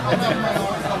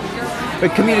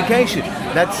 But communication,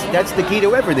 that's the key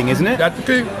to everything, isn't it? That's the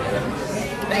key.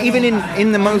 Even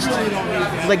in the most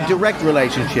like direct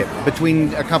relationship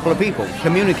between a couple of people,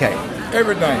 communicate.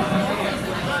 Everything.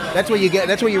 That's what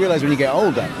you realize when you get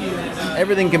older.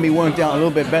 Everything can be worked out a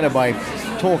little bit better by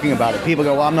talking about it. People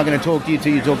go, well, I'm not going to talk to you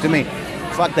till you talk to me.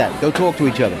 Fuck that. Go talk to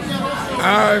each other.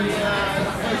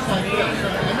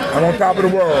 I'm on top of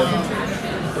the world.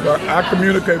 But I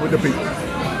communicate with the people.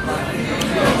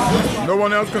 No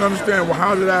one else can understand,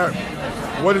 well,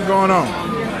 what is going on?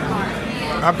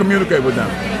 I communicate with them.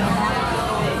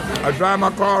 I drive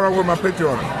my car around with my picture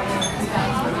on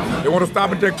it. They want to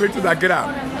stop and take pictures, I get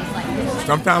out.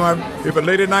 Sometimes if it's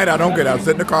late at night, I don't get out.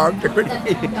 Sit in the car, take pictures.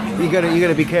 You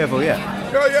gotta be careful, yeah.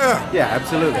 Oh, yeah. Yeah,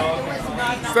 absolutely.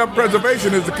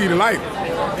 Self-preservation is the key to life.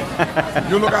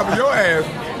 You look out for your ass,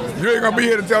 you ain't gonna be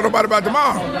here to tell nobody about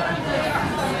tomorrow.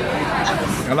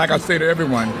 And like I say to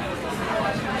everyone,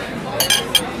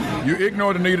 you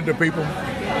ignore the need of the people,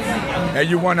 and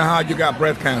you wonder how you got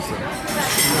breast cancer,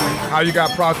 how you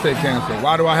got prostate cancer,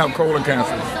 why do I have colon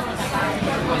cancer?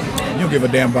 You don't give a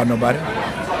damn about nobody.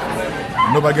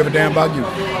 Nobody give a damn about you.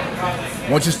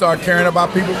 Once you start caring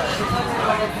about people,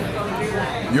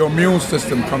 your immune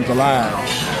system comes alive.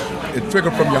 It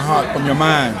triggers from your heart, from your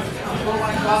mind.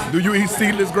 Do you eat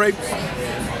seedless grapes?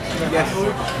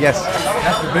 Yes.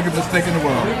 That's the biggest mistake in the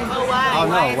world. Oh, why? Oh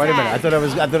Why no! is Wait a minute. that?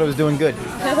 I thought I was doing good.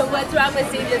 What's wrong with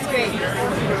seedless grapes?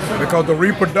 Because the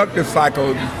reproductive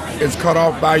cycle is cut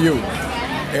off by you.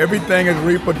 Everything is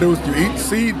reproduced. You eat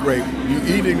seed grape. You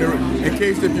eat it in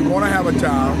case if you want to have a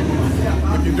child.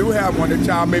 If you do have one, the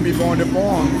child may be born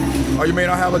deformed, or you may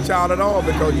not have a child at all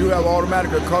because you have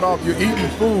automatically cut off. You're eating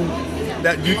food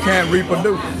that you can't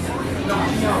reproduce.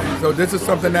 So this is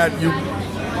something that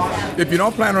if you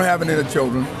don't plan on having any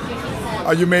children,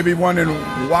 or you may be wondering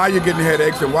why you're getting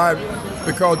headaches and why,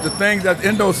 because the things that's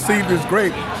in those seedless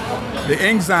grapes, the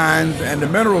enzymes and the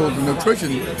minerals and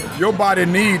nutrition your body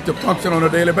needs to function on a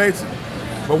daily basis.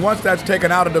 But once that's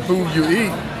taken out of the food you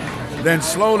eat, then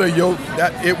slowly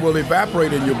it will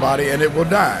evaporate in your body and it will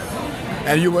die.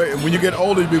 And when you get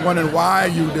older, you'll be wondering why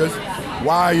you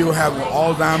have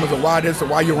Alzheimer's, or why this, or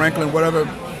why you're rankling, whatever.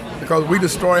 Because we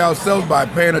destroy ourselves by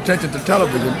paying attention to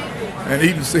television and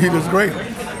eating seedless grapes.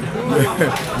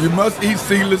 You must eat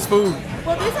seedless food.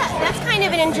 Well, that's kind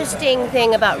of an interesting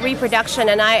thing about reproduction,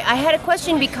 and I had a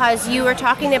question because you were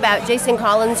talking about Jason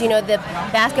Collins, the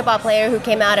basketball player who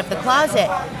came out of the closet.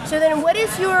 So then what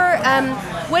is your,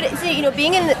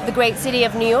 being in the great city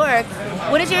of New York,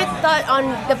 what is your thought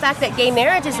on the fact that gay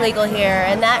marriage is legal here,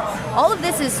 and that all of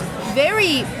this is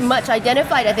very much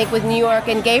identified, I think, with New York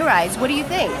and gay rights? What do you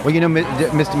think? Well,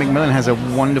 Mr. McMillan has a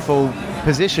wonderful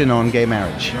position on gay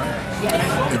marriage.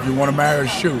 If you want to marry a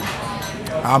shoe,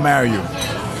 I'll marry you.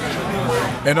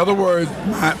 In other words,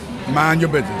 mind your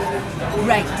business.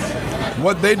 Right.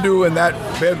 What they do in that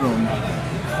bedroom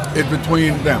is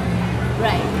between them.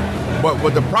 Right. But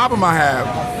what the problem I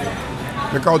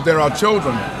have, because there are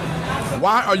children,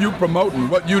 why are you promoting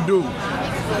what you do?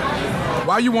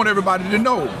 Why you want everybody to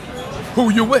know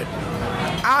who you with?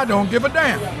 I don't give a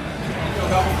damn.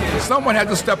 Someone had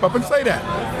to step up and say that.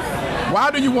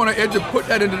 Why do you want to put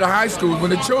that into the high schools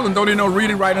when the children don't even know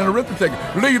reading, writing, and arithmetic?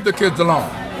 Leave the kids alone.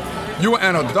 You're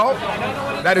an adult.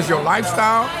 That is your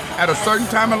lifestyle. At a certain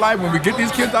time in life, when we get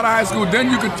these kids out of high school,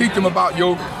 then you can teach them about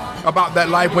that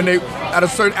life when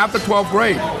after 12th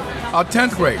grade or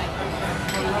 10th grade.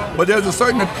 But there's a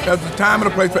time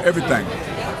and a place for everything.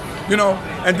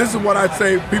 And this is what I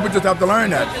say, people just have to learn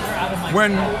that.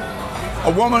 When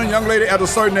a woman, a young lady at a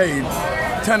certain age,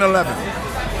 10, 11,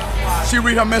 she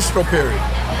read her menstrual period.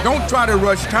 Don't try to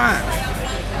rush time.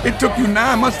 It took you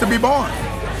 9 months to be born.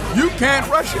 You can't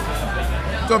rush it.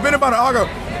 So if anybody argue,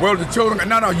 well, the children,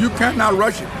 no, you cannot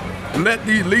rush it.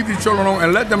 Leave these children alone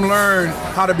and let them learn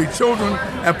how to be children.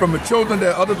 And from the children,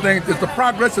 there are other things. It's the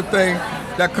progressive thing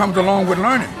that comes along with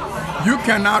learning. You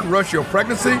cannot rush your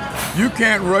pregnancy. You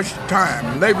can't rush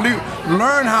time.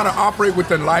 Learn how to operate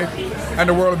within life, and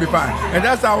the world will be fine. And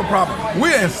that's our problem.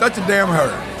 We're in such a damn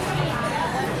hurry.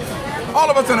 All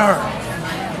of us in a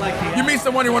hurry. You meet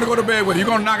someone you want to go to bed with, you're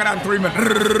going to knock it out in 3 minutes.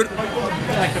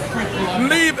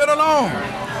 Leave it alone.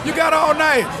 You got all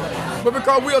night. But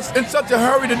because we are in such a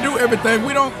hurry to do everything,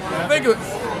 we don't think it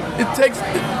takes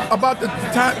about the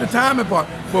timing part.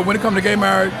 But when it comes to gay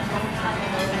marriage,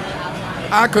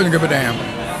 I couldn't give a damn.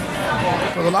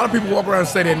 Because a lot of people walk around and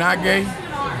say they're not gay.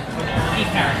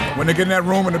 When they get in that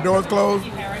room and the door's closed.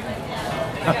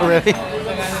 Oh, really?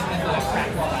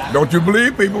 Don't you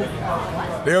believe people?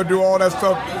 They'll do all that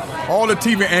stuff. All the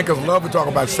TV anchors love to talk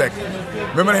about sex.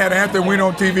 Remember they had Anthony Weiner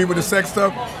on TV with the sex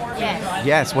stuff? Yes.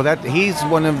 Yes. Well, he's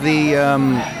one of the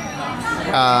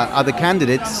other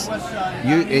candidates.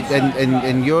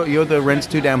 You're the rent's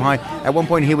too damn high. At one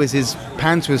point, his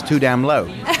pants was too damn low.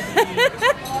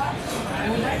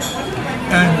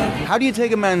 How do you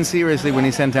take a man seriously when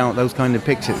he sent out those kind of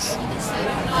pictures?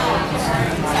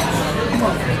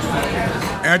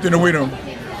 Anthony Weiner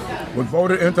was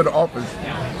voted into the office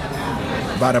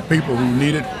by the people who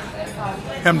needed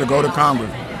him to go to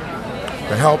Congress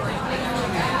to help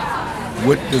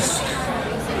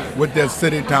with their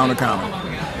city, town, or county.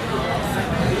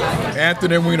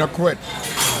 Anthony Weiner quit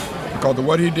because of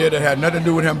what he did. It had nothing to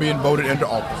do with him being voted into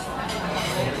office.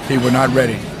 He was not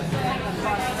ready.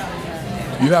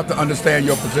 You have to understand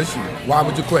your position. Why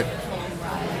would you quit?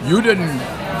 You didn't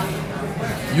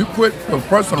You quit for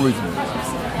personal reasons.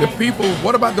 The people,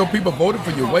 what about those people voted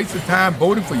for you, wasted time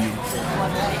voting for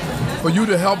you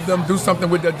to help them do something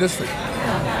with their district?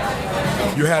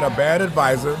 You had a bad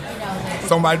advisor.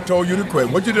 Somebody told you to quit.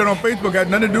 What you did on Facebook had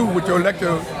nothing to do with your elected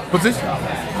position.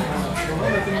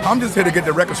 I'm just here to get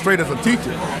the record straight as a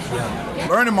teacher.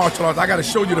 Learning martial arts, I got to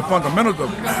show you the fundamentals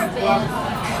of it.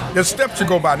 There's steps you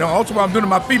go by. Now, also, what I'm doing,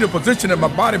 my feet are positioned and my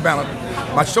body balance,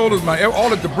 my shoulders,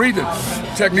 all of the breathing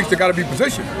techniques that got to be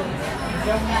positioned.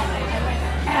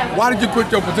 Why did you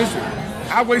quit your position?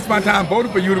 I waste my time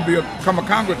voting for you to become a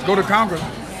Congress, go to Congress.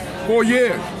 4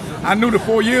 years. I knew the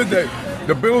 4 years that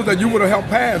the bills that you would have helped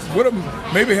pass would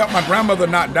have maybe helped my grandmother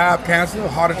not die of cancer,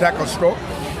 heart attack, or stroke.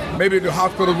 Maybe the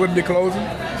hospitals wouldn't be closing.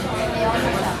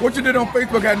 What you did on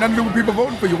Facebook had nothing to do with people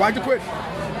voting for you. Why'd you quit?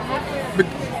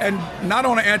 And not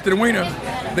only Anthony Weiner,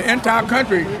 the entire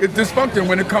country is dysfunctional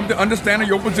when it comes to understanding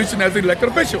your position as an elected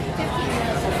official.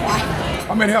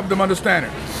 I'm going to help them understand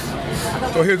it.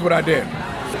 So here's what I did.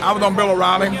 I was on Bill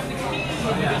O'Reilly,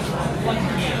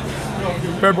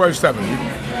 February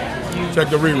 7th. Check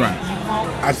the rerun.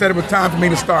 I said it was time for me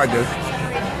to start this.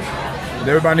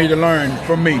 Everybody need to learn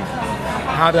from me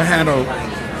how to handle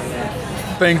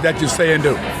things that you say and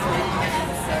do.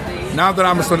 Now that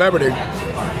I'm a celebrity,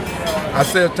 I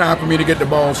said it's time for me to get the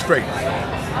ball straight.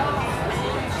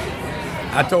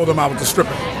 I told them I was a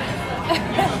stripper.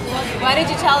 Why did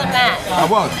you tell him that? I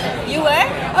was. You were?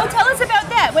 Oh, tell us about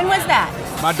that. When was that?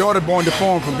 My daughter born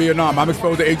deformed from Vietnam. I'm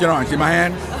exposed to Agent Orange. See my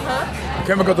hand? The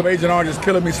chemicals of Agent Orange is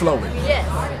killing me slowly. Yes.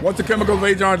 Once the chemicals of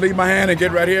Agent Orange leave my hand and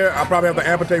get right here, I'll probably have to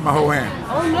amputate my whole hand.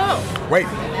 Oh, no. Wait.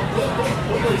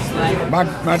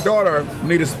 My daughter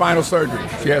needed spinal surgery.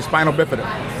 She has spinal bifida.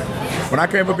 When I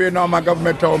came from Vietnam, my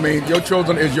government told me, your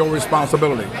children is your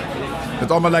responsibility. That's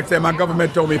all my life said. My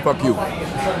government told me, fuck you.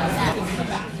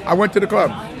 I went to the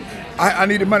club. I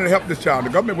needed money to help this child. The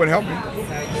government wouldn't help me.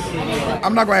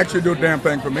 I'm not going to ask you to do a damn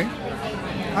thing for me.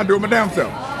 I do it my damn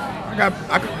self.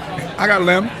 I got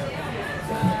limbs.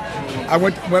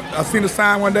 I seen a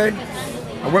sign one day.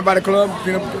 I went by the club,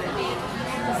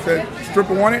 said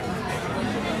stripper wanted.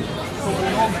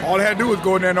 All I had to do was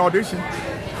go in there and audition.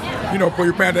 Pull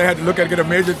your pants. I had to look at it, get a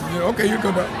measure. Okay, you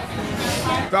go.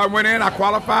 So I went in, I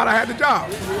qualified, I had the job.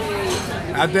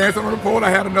 I danced on the pole. I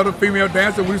had another female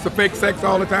dancer. We used to fake sex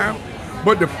all the time.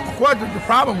 But the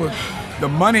problem was the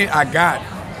money I got.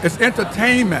 It's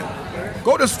entertainment.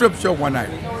 Go to a strip show one night.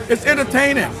 It's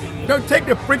entertaining. Don't take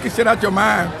the freaky shit out your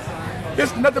mind.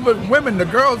 It's nothing but women. The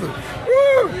girls are,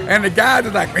 woo, and the guys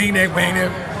are like, bing, bing, bing.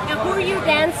 Now, who are you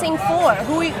dancing for?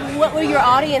 What were your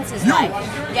audiences like?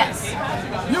 Yes.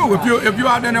 You. If you're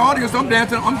out there in the audience, I'm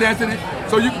dancing it.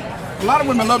 So a lot of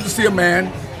women love to see a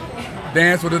man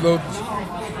dance with his little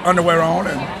underwear on,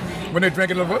 and when they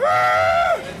drink it,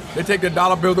 they take their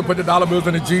dollar bills and put the dollar bills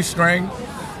in the G-string,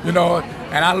 and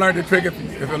I learned the trick.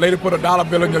 If a lady put a dollar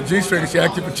bill in your G-string and she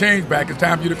asks you for change back, it's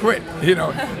time for you to quit. These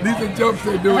are jokes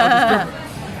they do as a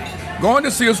stripper. Going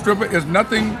to see a stripper is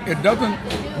nothing. It doesn't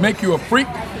make you a freak.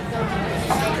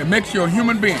 It makes you a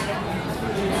human being.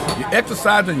 You're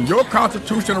exercising your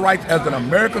constitutional rights as an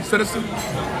American citizen,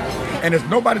 and it's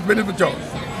nobody's business but yours.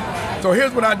 So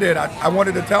here's what I did. I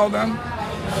wanted to tell them.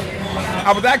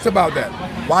 I was asked about that.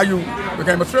 Why you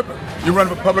became a stripper? You run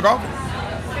for public office.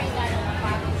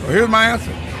 So here's my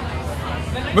answer.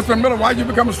 Mr. Miller, why did you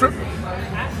become a stripper?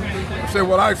 I said,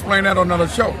 well, I'll explain that on another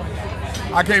show.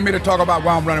 I came here to talk about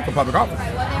why I'm running for public office.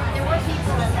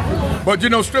 But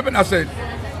stripping, I said,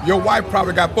 your wife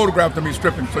probably got photographs of me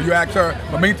stripping, so you asked her.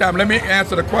 But meantime, let me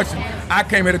answer the question I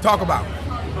came here to talk about.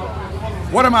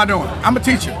 What am I doing? I'm a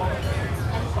teacher.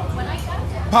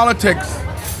 Politics,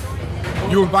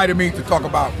 you invited me to talk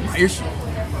about my issue.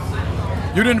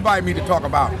 You didn't invite me to talk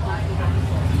about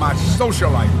my social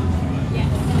life.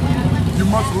 You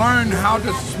must learn how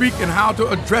to speak and how to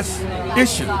address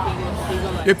issues.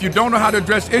 If you don't know how to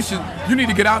address issues, you need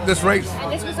to get out of this race.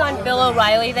 And this was on Bill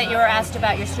O'Reilly that you were asked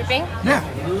about your stripping? Yeah.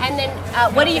 And then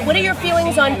what are your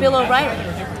feelings on Bill O'Reilly?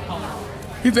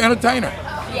 He's an entertainer.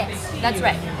 Yes, that's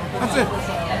right. That's it.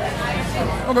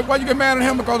 Okay, why you get mad at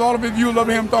him? Because all of you love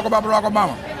him talk about Barack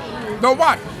Obama. No,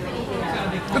 why?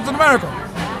 It's America.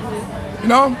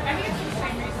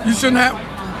 You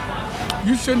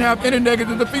shouldn't have any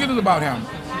negative feelings about him.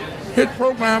 His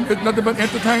program is nothing but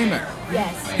entertainment.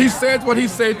 Yes. He says what he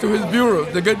said to his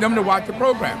viewers to get them to watch the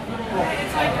program.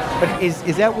 But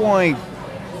is that why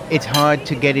it's hard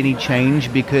to get any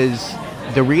change? Because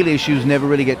the real issues never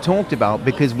really get talked about,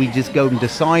 because we just go and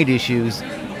decide issues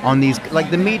on these, like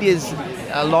the media's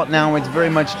a lot now, it's very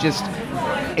much just,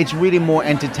 it's really more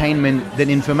entertainment than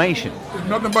information. It's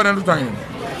nothing but entertainment.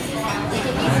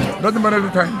 Nothing but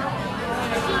entertainment.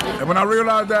 when I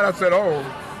realized that, I said, oh,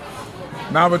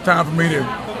 now it's time for me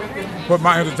to put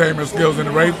my entertainment skills in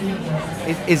the race.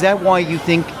 Is that why you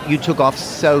think you took off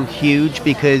so huge?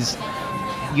 Because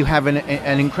you have an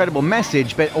incredible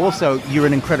message, but also you're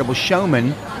an incredible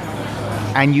showman,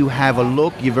 and you have a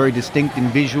look. You're very distinct and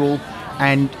visual.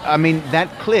 And I mean that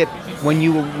clip when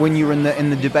you were in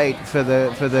the debate for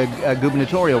the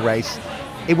gubernatorial race,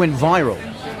 it went viral.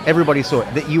 Everybody saw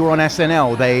it. That you were on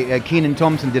SNL. Kenan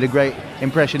Thompson did a great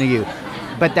impression of you.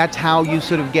 But that's how you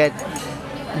sort of get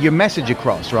your message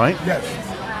across, right? Yes.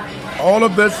 All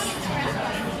of this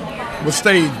was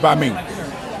staged by me.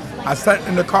 I sat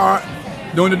in the car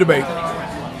during the debate.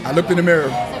 I looked in the mirror,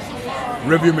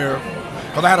 rearview mirror,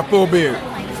 because I had a full beard.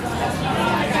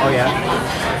 Oh, yeah?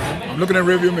 I'm looking in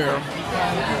the rearview mirror.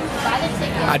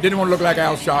 I didn't want to look like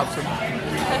Al Sharpton.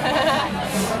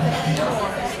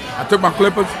 I took my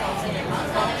clippers.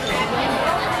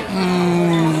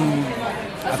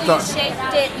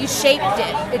 You shaped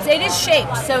it. It is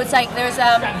shaped, so it's like there's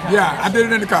Yeah, I did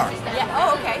it in the car. Yeah.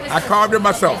 Oh, okay. I carved it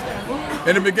myself.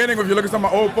 In the beginning, if you look at some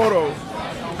of my old photos,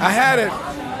 I had it,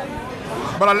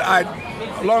 but I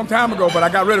a long time ago, but I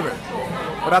got rid of it.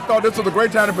 But I thought this was a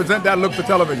great time to present that look for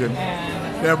television.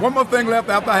 There's one more thing left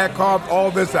after I had carved all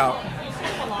this out.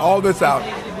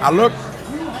 I looked,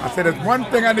 I said, there's one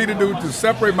thing I need to do to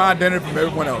separate my identity from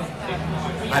everyone else.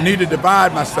 I need to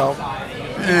divide myself.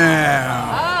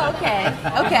 Yeah. Oh, okay.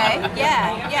 Okay.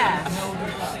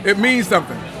 Yeah. It means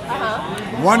something.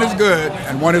 Uh-huh. One is good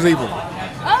and one is evil.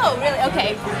 Oh, really?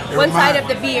 Okay. One side of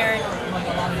the beard.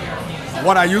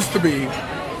 What I used to be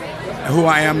and who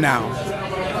I am now.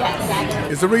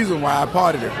 Yes. It's the reason why I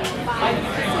parted it.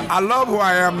 I love who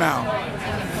I am now.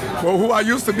 Well, who I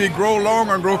used to be grow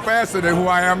longer and grow faster than who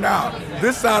I am now.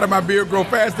 This side of my beard grow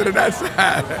faster than that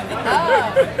side.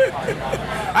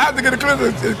 I have to get a clear.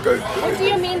 What do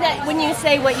you mean that when you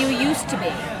say what you used to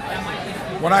be?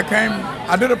 When I came,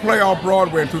 I did a play off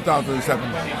Broadway in 2007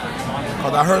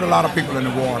 because I heard a lot of people in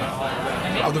the war.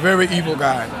 I was a very evil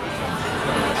guy.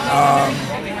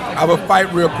 I would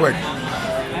fight real quick.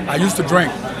 I used to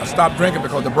drink. I stopped drinking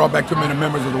because it brought back too many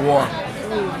memories of the war.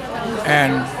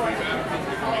 And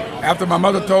after my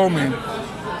mother told me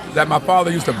that my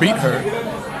father used to beat her,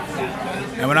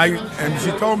 and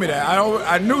she told me that,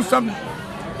 I knew something.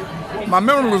 My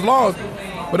memory was lost,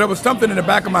 but there was something in the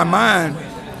back of my mind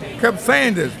kept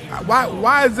saying this.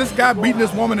 Why is this guy beating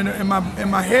this woman in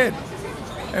my head?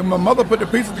 And my mother put the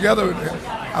pieces together.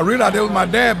 I realized it was my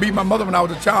dad beat my mother when I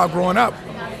was a child growing up.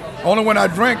 Only when I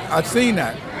drank, I'd seen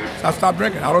that. So I stopped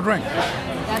drinking. I don't drink.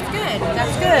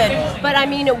 That's good. But I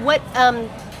mean,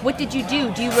 what did you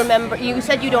do? Do you remember? You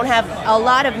said you don't have a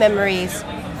lot of memories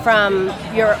from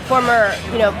your former,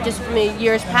 just from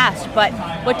years past. But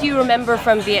what do you remember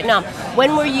from Vietnam?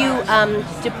 When were you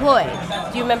deployed?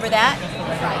 Do you remember that?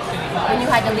 When you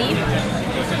had to leave?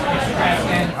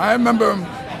 I remember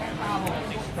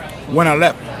when I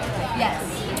left. Yes.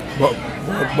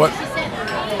 But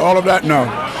all of that, no.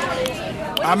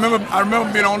 I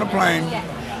remember being on the plane,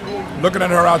 looking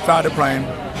at her outside the plane,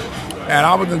 and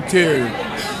I was in tears.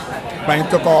 Plane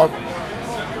took off.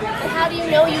 How do you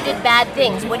know you did bad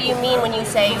things? What do you mean when you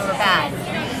say you were bad?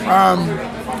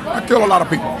 I killed a lot of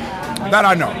people. That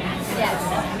I know. Yes.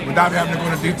 Without having to go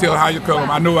into detail how you kill them,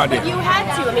 I knew I did. But you had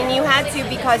to. I mean, you had to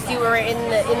because you were in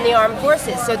the armed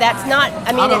forces. So that's not.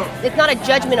 I mean, it's not a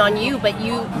judgment on you, but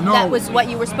that was what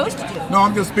you were supposed to do. No,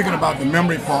 I'm just speaking about the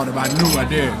memory part of I knew I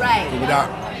did. Right. Without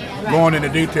going into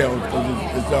details,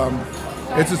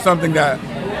 it's just something that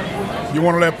you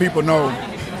want to let people know.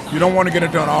 You don't want to get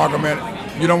into an argument.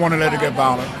 You don't want to let it get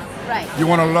violent. Right. You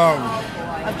want to love.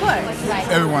 Of course. Right.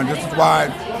 Everyone. This is why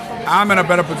I'm in a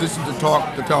better position to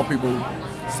tell people,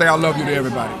 say I love you to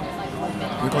everybody.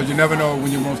 Because you never know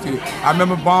when you're going to see it. I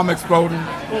remember bomb exploding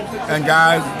and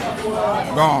guys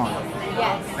gone.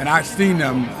 Yes. And I've seen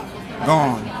them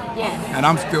gone. Yes. And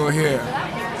I'm still here.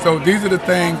 So these are the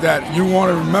things that you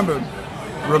want to remember.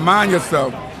 Remind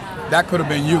yourself that could have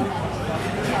been you.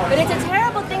 But it's a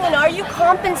terrible thing, and are you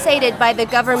compensated by the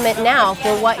government now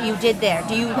for what you did there?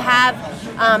 Do you have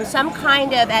some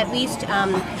kind of, at least,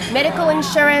 medical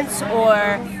insurance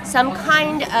or some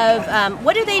kind of,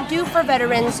 what do they do for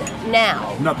veterans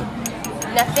now? Nothing.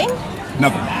 Nothing?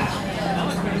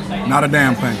 Nothing. Not a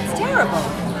damn thing. It's terrible.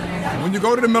 When you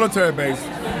go to the military base,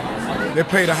 they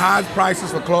pay the highest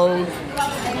prices for clothes.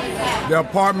 The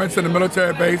apartments in the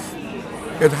military base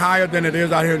is higher than it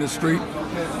is out here in the street.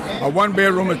 A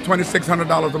one-bedroom is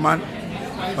 $2,600 a month.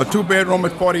 A two-bedroom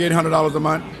is $4,800 a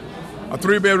month. A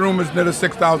three-bedroom is nearly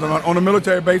 $6,000 a month on a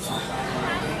military basis.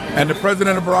 And the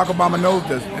president of Barack Obama knows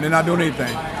this, and they're not doing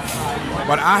anything.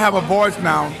 But I have a voice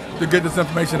now to get this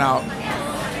information out,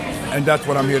 and that's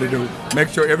what I'm here to do. Make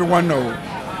sure everyone knows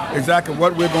exactly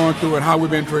what we're going through and how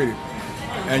we've been treated.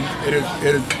 And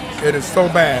it is so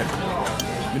bad.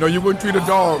 You know, you wouldn't treat a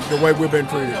dog the way we've been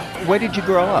treated. Where did you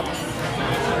grow up?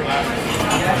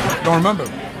 Don't remember,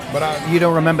 but You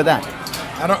don't remember that?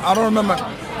 I don't remember.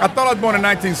 I thought I was born in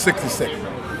 1966.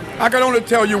 I can only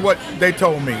tell you what they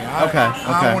told me. I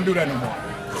don't want to do that no more.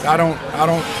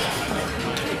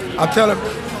 I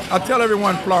tell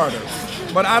everyone Florida,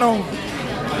 but I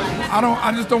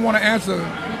just don't want to answer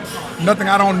nothing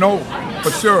I don't know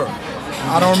for sure.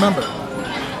 I don't remember.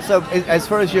 So as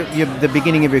far as the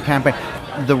beginning of your campaign,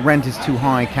 the rent is too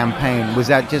high campaign, was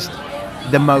that just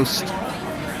the most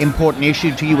important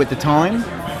issue to you at the time?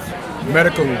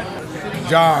 Medical,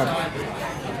 job,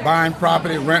 buying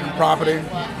property, renting property,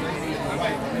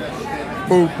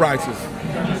 food prices,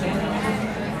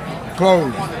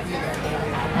 clothes,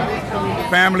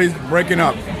 families breaking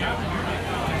up,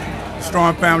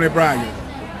 strong family values,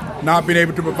 not being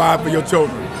able to provide for your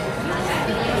children.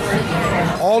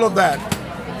 All of that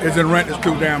is in rent is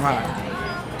too damn high.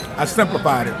 I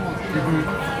simplified it.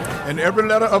 In every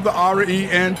letter of the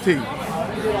RENT,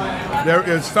 there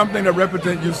is something that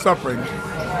represents you suffering,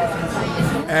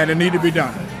 and it need to be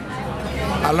done.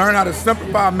 I learned how to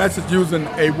simplify a message using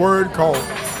a word called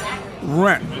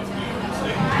rent.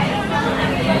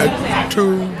 It's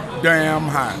too damn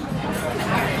high.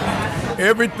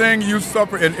 Everything you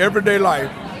suffer in everyday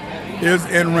life is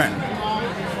in rent.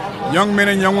 Young men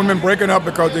and young women breaking up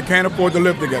because they can't afford to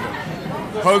live together.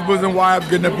 Husbands and wives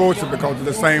getting divorced because of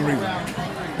the same reason.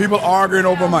 People arguing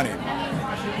over money.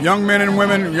 Young men and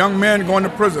women, young men going to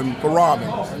prison for robbing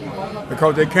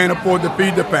because they can't afford to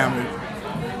feed their families.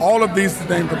 All of these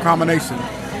things are combinations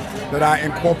that I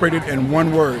incorporated in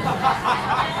one word,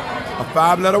 a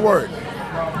 5-letter word.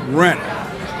 Rent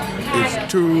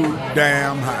is too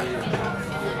damn high.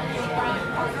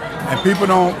 And people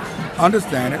don't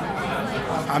understand it.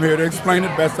 I'm here to explain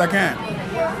it best I can.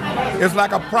 It's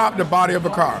like a prop the body of a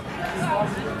car.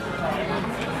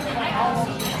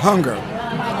 Hunger,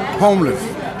 homeless,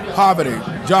 poverty,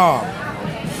 job,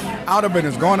 out of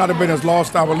business, going out of business,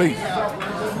 lost our lease.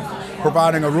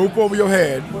 Providing a roof over your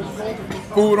head,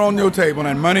 food on your table,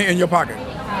 and money in your pocket.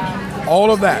 All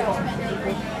of that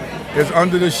is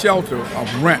under the shelter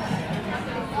of rent.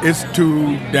 It's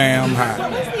too damn high.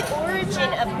 What was the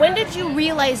origin of, when did you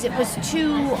realize it was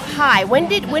too high? When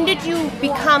did you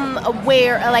become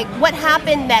aware, like what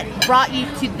happened that brought you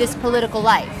to this political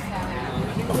life?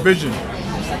 A vision.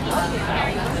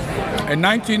 In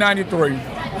 1993,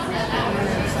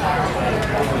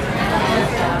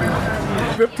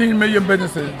 15 million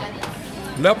businesses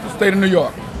left the state of New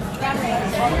York.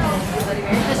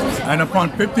 And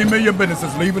upon 15 million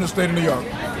businesses leaving the state of New York,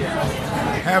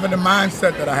 having the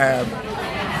mindset that I have,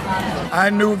 I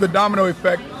knew the domino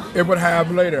effect it would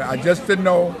have later. I just didn't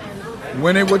know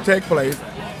when it would take place,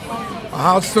 or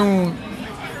how soon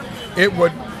it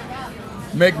would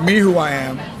make me who I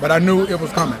am, but I knew it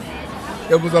was coming.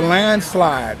 It was a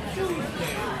landslide.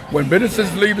 When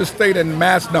businesses leave the state in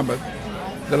mass numbers,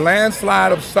 the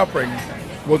landslide of suffering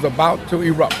was about to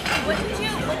erupt. What did you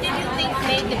think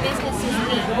made the businesses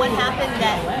leave? What happened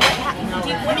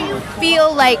what do you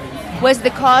feel like was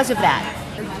the cause of that?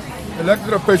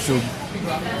 Elected officials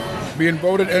being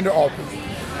voted into office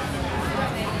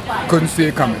couldn't see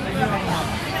it coming.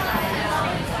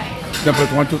 Simple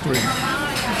as 1, 2, 3.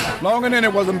 Long and then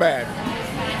it wasn't bad.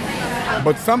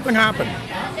 But something happened.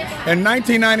 In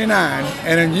 1999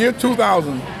 and in year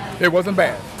 2000, it wasn't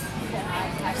bad.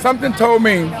 Something told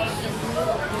me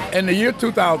in the year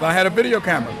 2000, I had a video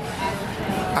camera.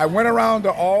 I went around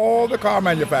to all the car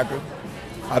manufacturers.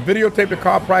 I videotaped the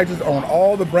car prices on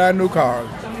all the brand new cars.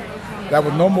 That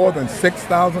was no more than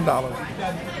 $6,000.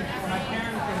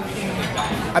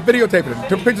 I videotaped them,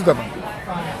 took pictures of them.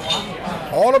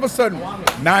 All of a sudden,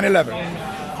 9/11.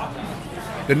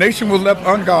 The nation was left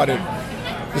unguarded.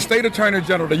 The state attorney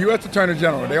general, the U.S. attorney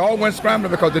general, they all went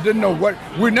scrambling because they didn't know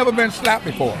we'd never been slapped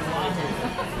before.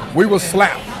 We were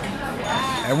slapped.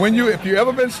 And if you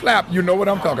ever been slapped, you know what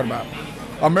I'm talking about.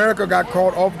 America got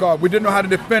caught off guard. We didn't know how to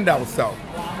defend ourselves.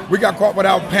 We got caught with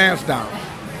our pants down.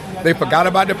 They forgot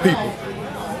about the people.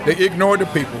 They ignored the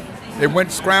people. They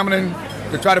went scrambling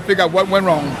to try to figure out what went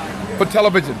wrong for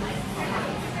television.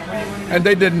 And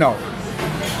they didn't know.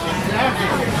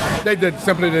 They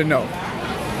simply didn't know.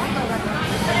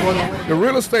 The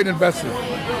real estate investors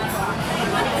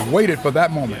waited for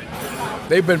that moment.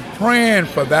 They've been praying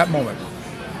for that moment,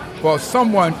 for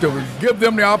someone to give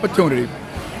them the opportunity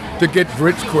to get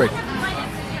rich quick.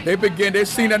 They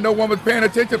seen that no one was paying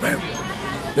attention to them.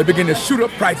 They began to shoot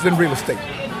up prices in real estate.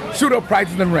 shoot up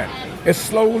prices and rent. It's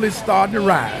slowly starting to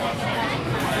rise.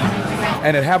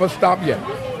 And it haven't stopped yet.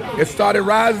 It started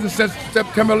rising since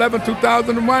September 11,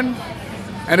 2001,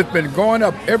 and it's been going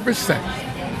up ever since.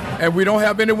 And we don't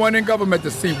have anyone in government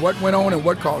to see what went on and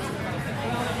what caused it.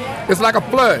 It's like a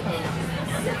flood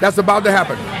that's about to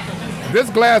happen. This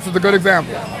glass is a good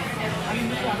example.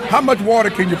 How much water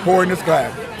can you pour in this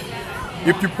glass?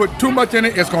 If you put too much in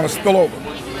it, it's going to spill over.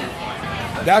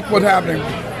 That's what's happening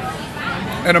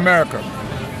in America.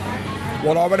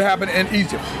 What already happened in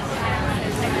Egypt.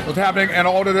 What's happening in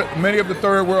many of the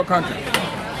third world countries.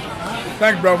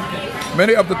 Thanks, bro.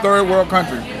 Many of the third world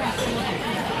countries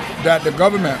that the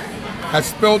government has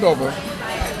spilled over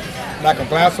like a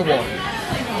glass of water.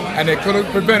 And they could have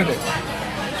prevented it.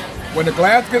 When the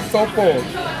glass gets so full,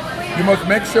 you must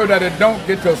make sure that it don't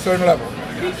get to a certain level.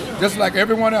 Just like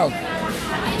everyone else.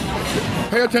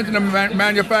 Pay attention to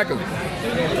manufacturers.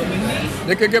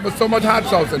 They can give us so much hot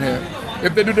sauce in here.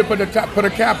 If they do, they put a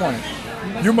cap on it.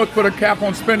 You must put a cap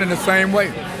on spending the same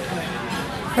way.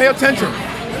 Pay attention.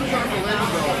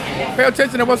 Pay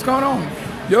attention to what's going on.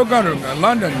 You're going to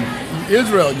London,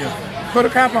 Israel, you put a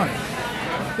cap on it.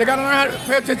 They got to learn how to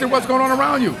pay attention to what's going on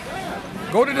around you.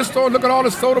 Go to the store, look at all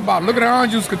the soda bottles, look at the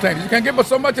orange juice containers. You can't get but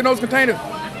so much in those containers.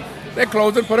 They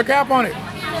close it, put a cap on it.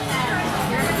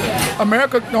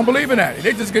 America don't believe in that.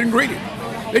 They just getting greedy.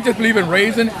 They just believe in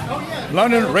raising,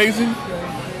 London raising,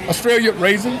 Australia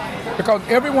raising, because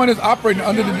everyone is operating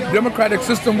under the democratic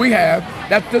system we have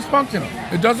that's dysfunctional.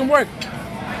 It doesn't work.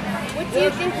 What do you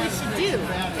think we should do?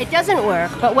 It doesn't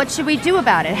work, but what should we do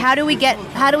about it? How do we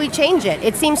change it?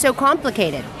 It seems so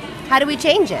complicated. How do we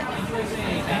change it?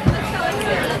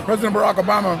 President Barack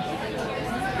Obama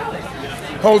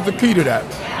holds the key to that.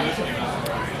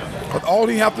 But all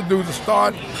he has to do is to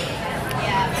start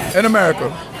in America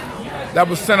that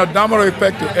will send a domino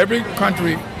effect to every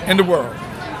country in the world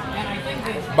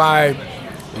by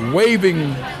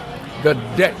waiving the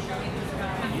debt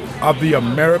of the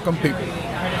American people.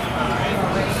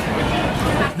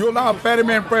 You allow Fannie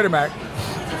Mae and Freddie Mac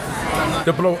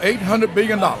to blow $800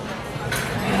 billion.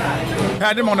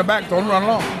 Pat them on the back, don't run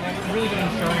along.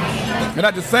 And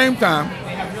at the same time,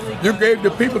 you gave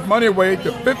the people's money away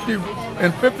to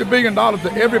 $50 billion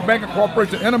to every bank and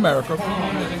corporation in America.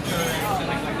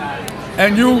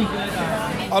 And you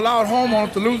allowed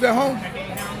homeowners to lose their home.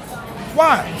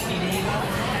 Why?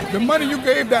 The money you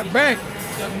gave that bank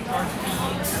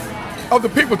of the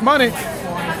people's money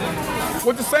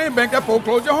was the same bank that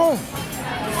foreclosed your home.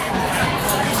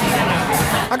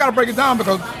 I got to break it down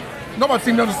because nobody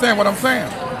seems to understand what I'm saying.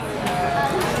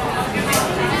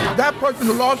 That person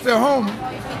who lost their home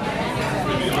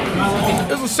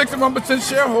is a 61%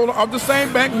 shareholder of the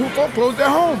same bank who foreclosed their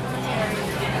home.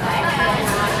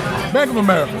 Bank of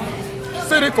America,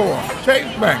 Citicorp,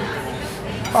 Chase Bank,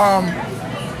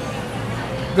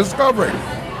 Discovery,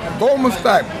 Goldman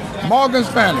Sachs, Morgan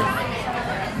Stanley,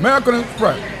 American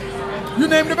Express. You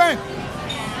name the bank.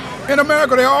 In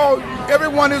America,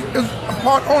 everyone is a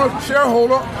part owner,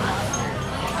 shareholder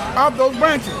of those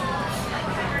branches.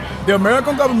 The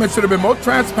American government should have been more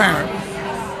transparent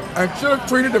and should have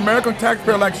treated the American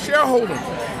taxpayer like shareholders.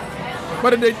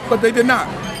 But they did not.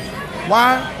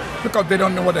 Why? Because they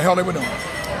don't know what the hell they were doing.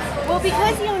 Well,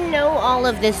 because you know all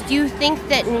of this, do you think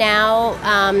that now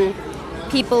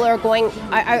people are going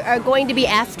to be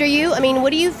after you? I mean, what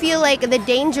do you feel like the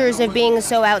dangers of being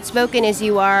so outspoken as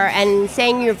you are and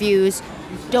saying your views?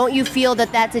 Don't you feel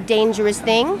that that's a dangerous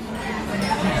thing?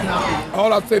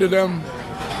 All I say to them,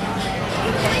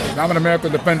 I'm an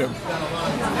American defender.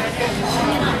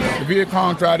 The Viet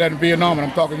Cong tried that in Vietnam, and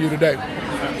I'm talking to you today.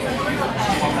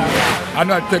 I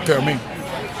know how to take care of me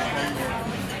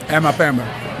and my family.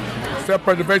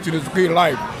 Self-preservation is the key to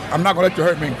life. I'm not going to let you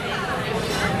hurt me.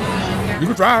 You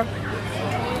can try.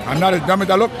 I'm not as dumb as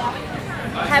I look.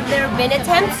 Have there been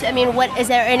attempts? I mean, is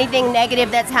there anything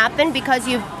negative that's happened because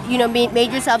you've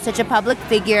made yourself such a public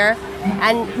figure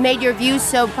and made your views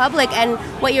so public, and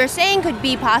what you're saying could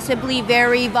be possibly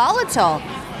very volatile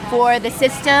for the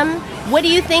system? What do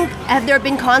you think? Have there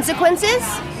been consequences?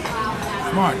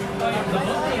 Smart.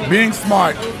 Being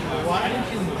smart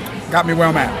got me where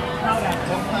I'm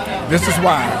at. This is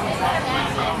why.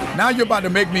 Now you're about to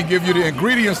make me give you the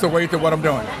ingredients away to what I'm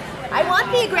doing. I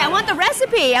want the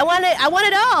recipe. I want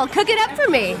it all. Cook it up for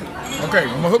me. Okay,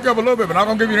 I'm gonna hook you up a little bit, but I'm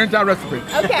not gonna give you the entire recipe.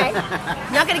 Okay.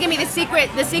 You're not gonna give me the secret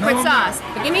sauce,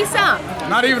 but give me some.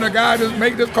 Not even the guy that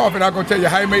make this coffee not gonna tell you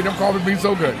how he made them coffee beans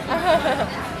so good.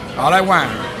 All that wine.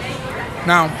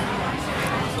 Now,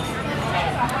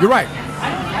 you're right.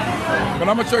 But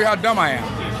I'm gonna show you how dumb I am.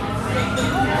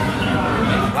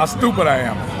 How stupid I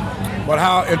am. But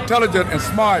how intelligent and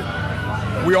smart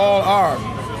we all are,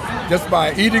 just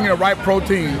by eating the right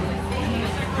protein,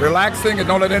 relaxing and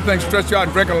don't let anything stress you out,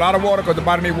 and drinking a lot of water because the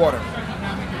body needs water,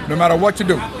 no matter what you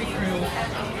do.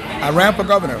 I ran for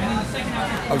governor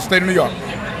of the state of New York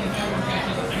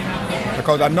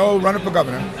because I know running for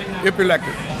governor, if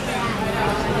elected,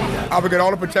 I will get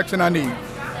all the protection I need,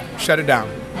 shut it down.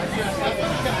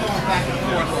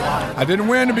 I didn't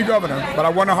win to be governor, but I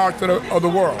won the hearts of the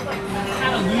world.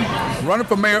 Running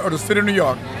for mayor of the city of New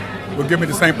York will give me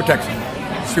the same protection.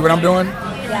 See what I'm doing?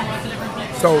 Yeah.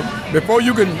 So before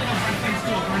you can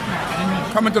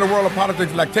come into the world of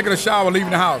politics, like taking a shower,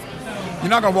 leaving the house, you're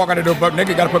not going to walk out the door butt naked,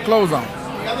 you got to put clothes on.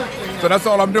 So that's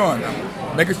all I'm doing.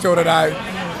 I'm making sure that I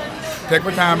take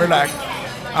my time, relax.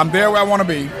 I'm there where I want to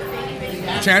be.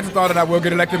 Chances are that I will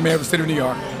get elected mayor of the city of New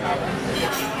York.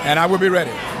 And I will be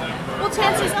ready. Well,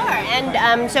 chances are.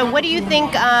 And so what do you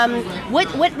think,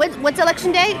 what's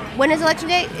election day? When is election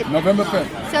day? November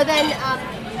 5th. So then,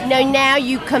 now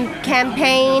you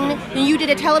campaign. You did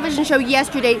a television show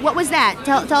yesterday. What was that?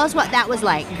 Tell us what that was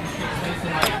like.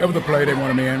 It was a play they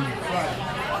wanted me in.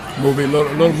 Movie,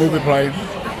 little movie play.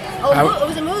 Oh, it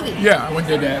was a movie? Yeah, I went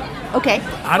and did that. Okay.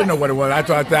 I didn't know what it was. I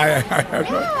thought that.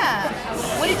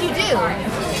 Yeah. What did you do?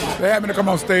 They had me to come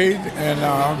on stage and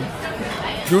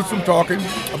do some talking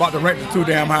about the rent is too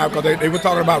damn high because they were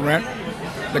talking about rent.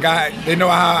 The guy, they know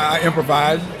how I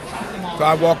improvise. So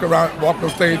I walked on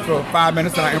stage for 5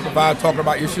 minutes and I improvised talking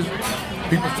about issues,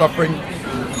 people suffering,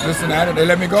 this and that, and they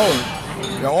let me go.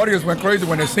 The audience went crazy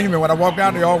when they see me. When I walked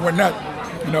out, they all went nuts.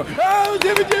 You know, oh,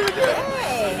 Jimmy.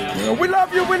 You know, we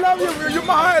love you, you're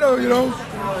my idol, you know.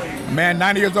 Man,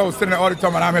 90 years old, sitting in the audience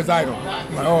talking about I'm his idol.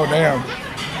 I'm like, oh, damn.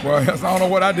 Well, I don't know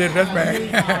what I did, that's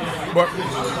bad. But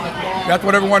that's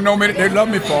what everyone know me, they love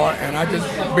me for, and I just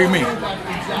be me.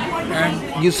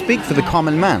 And You speak for the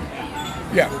common man.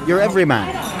 yeah. You're every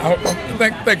man.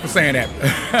 Thanks for saying that.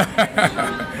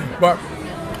 But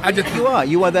I just...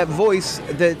 You are that voice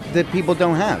that people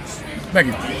don't have. Thank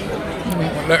you.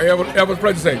 It was a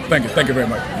pleasure to say thank you very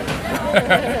much.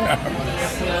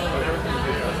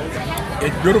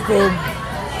 It's beautiful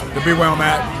to be where I'm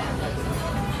at.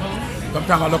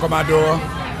 Sometimes I look at my door,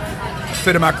 I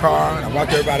sit in my car, and I watch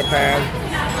everybody pass.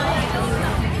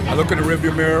 I look in the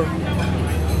rearview mirror.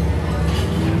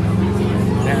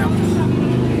 Damn,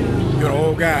 you're an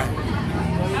old guy.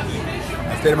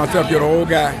 I say to myself, you're an old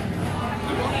guy.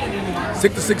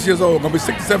 66 years old, gonna be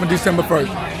 67 December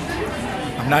 1st.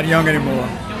 I'm not young anymore.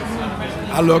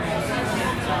 I look.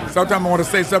 Sometimes I want to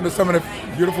say something to some of the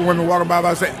beautiful women walking by, but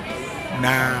I say,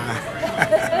 nah.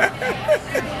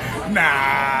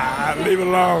 Nah, leave it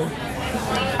alone.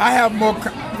 I have more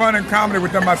fun and comedy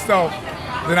within myself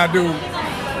than I do.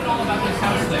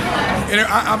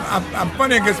 I'm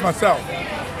funny against myself.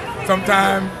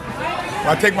 Sometimes when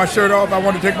I take my shirt off, I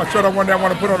want to take my shirt off one day, I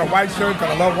want to put on a white shirt because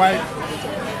I love white.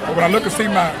 But when I look and see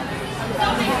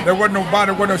there wasn't no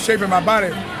body, there wasn't no shape in my body.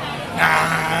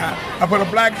 Nah, I put a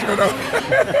black shirt on.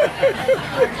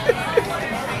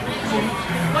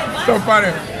 So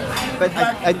funny. But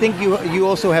I think you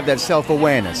also have that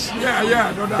self-awareness.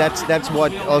 Yeah, no doubt. That's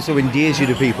what also endears you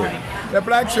to people. That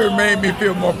black shirt made me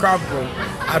feel more comfortable.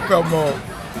 I felt more,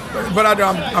 but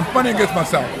I'm funny against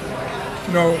myself.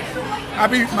 You know, my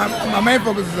main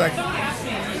focus is like,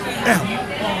 damn,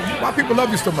 why people love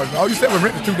you so much? All you said was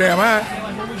rent is too damn high,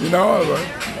 you know.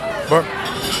 But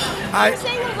You're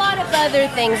saying a lot of other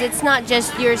things. It's not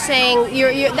just you're saying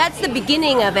you're that's the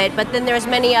beginning of it, but then there's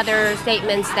many other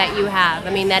statements that you have. I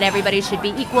mean, that everybody should be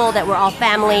equal, that we're all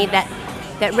family, that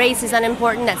race is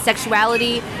unimportant, that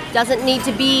sexuality doesn't need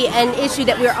to be an issue,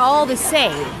 that we're all the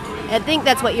same. I think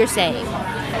that's what you're saying.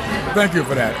 Thank you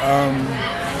for that.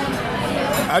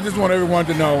 I just want everyone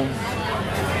to know.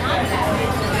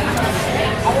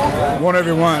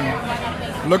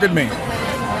 Look at me.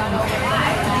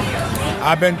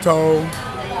 I've been told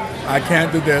I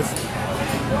can't do this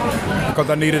because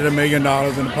I needed $1 million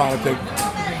in the politics.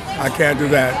 I can't do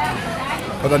that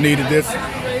because I needed this.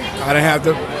 I didn't have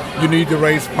to. You need to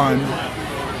raise funds.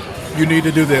 You need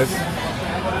to do this.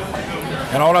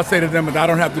 And all I say to them is I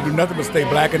don't have to do nothing but stay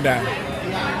black and die.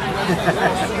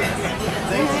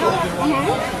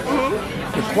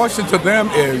 The question to them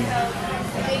is,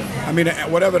 I mean,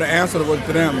 whatever the answer was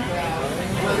to them,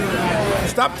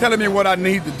 stop telling me what I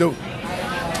need to do.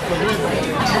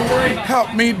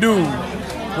 Help me do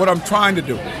what I'm trying to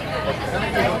do.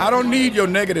 I don't need your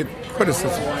negative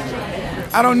criticism.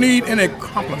 I don't need any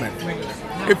compliment.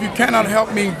 If you cannot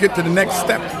help me get to the next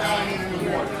step,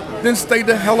 then stay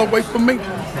the hell away from me.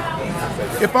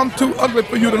 If I'm too ugly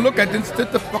for you to look at, then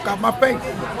sit the fuck out my face.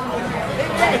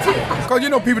 Because you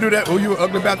know people do that. Oh, you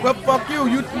ugly bastard. Well, fuck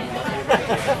you.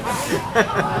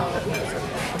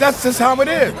 That's just how it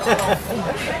is.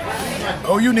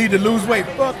 Oh, you need to lose weight.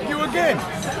 Fuck you again.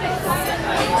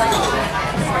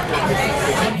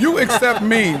 You accept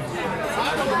me.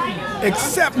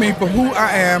 Accept me for who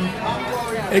I am.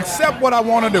 Accept what I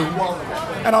want to do.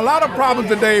 And a lot of problems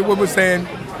today, what we're saying,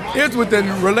 is within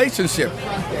relationship.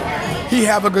 He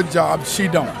have a good job, she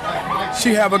don't.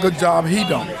 She have a good job, he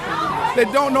don't. They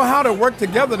don't know how to work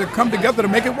together, to come together to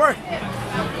make it work.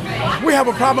 We have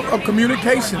a problem of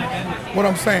communication, what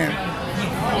I'm saying.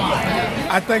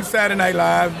 I thank Saturday Night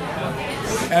Live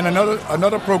and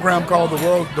another program called The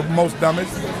World's the Most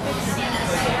Dumbest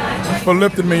for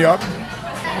lifting me up,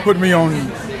 putting me on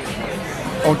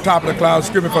top of the clouds.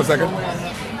 Excuse me for a second.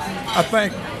 I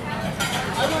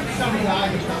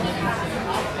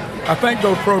thank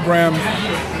those programs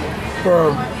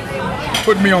for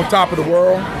putting me on top of the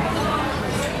world.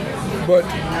 But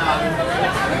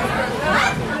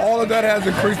all of that has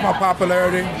increased my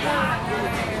popularity,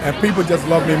 and people just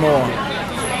love me more.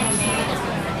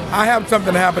 I have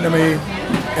something happen to me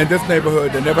in this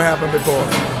neighborhood that never happened before.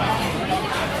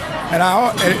 And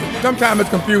sometimes it's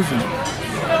confusing.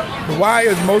 Why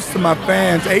is most of my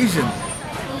fans Asian?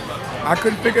 I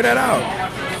couldn't figure that out.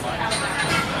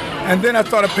 And then I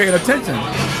started paying attention.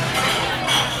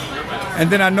 And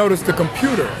then I noticed the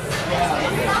computer.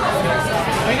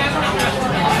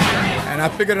 And I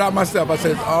figured it out myself. I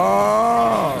said,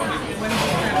 oh,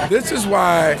 this is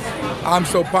why I'm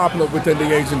so popular within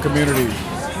the Asian community.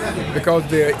 Because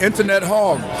they're internet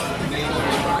hogs.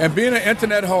 And being an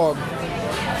internet hog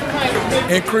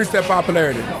increased their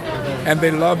popularity. And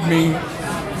they love me,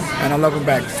 and I love them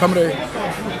back. Some of the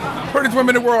prettiest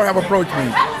women in the world have approached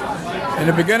me. In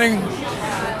the beginning,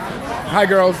 hi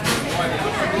girls.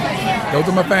 Those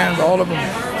are my fans, all of them.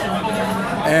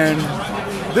 And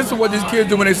this is what these kids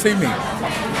do when they see me.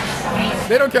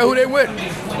 They don't care who they with.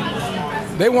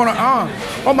 They want to,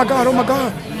 oh my God, oh my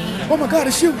God. Oh my God,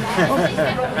 it's you. Oh.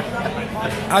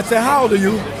 I said, how old are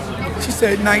you? She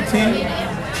said, 19.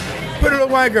 Pretty little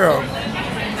white girl.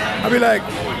 I'd be like,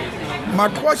 my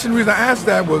question, the reason I asked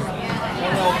that was,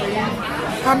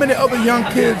 how many other young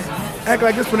kids act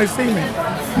like this when they see me?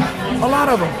 A lot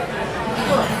of them.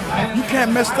 You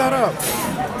can't mess that up.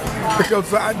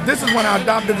 Because this is when I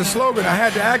adopted the slogan. I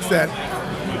had to ask that.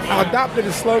 I adopted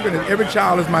the slogan that every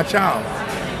child is my child.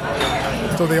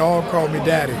 So they all call me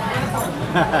daddy.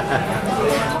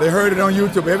 They heard it on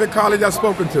YouTube. Every college I've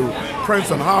spoken to,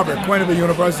 Princeton, Harvard, Quinnipiac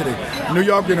University, New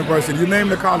York University, you name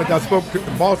the college I spoke to,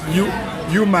 Boston,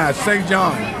 UMass, St.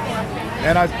 John.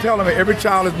 And I tell them every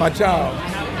child is my child.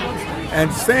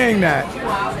 And saying that,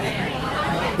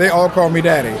 they all call me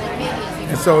daddy.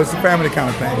 And so it's a family kind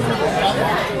of thing.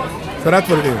 So that's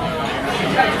what it is.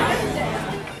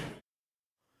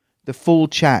 The full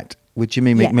chat with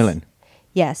Jimmy McMillan.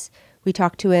 Yes. We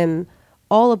talked to him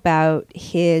all about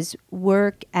his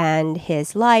work and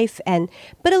his life,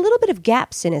 but a little bit of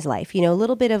gaps in his life, a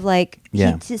little bit of like,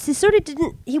 he sort of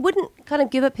he wouldn't kind of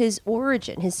give up his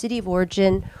origin, his city of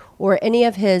origin, or any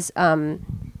of his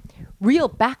real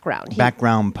background.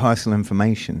 Background, personal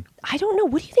information. I don't know.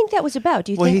 What do you think that was about?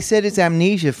 Do you think? Well, he said it's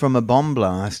amnesia from a bomb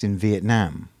blast in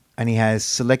Vietnam, and he has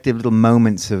selective little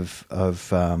moments of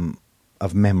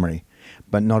memory,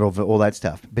 but not of all that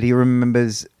stuff. But he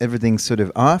remembers everything sort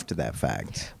of after that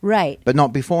fact, right? But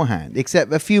not beforehand,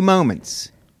 except a few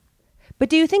moments. But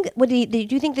do you think? Do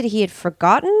you think that he had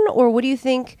forgotten, or what do you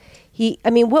think he?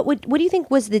 I mean, what do you think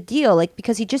was the deal? Like,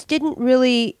 because he just didn't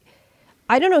really.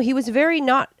 I don't know. He was very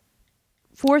not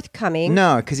forthcoming.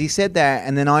 No, because he said that,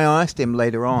 and then I asked him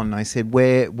later on. I said,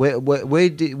 "Where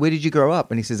did you grow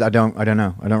up?" And he says, "I don't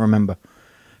know. I don't remember."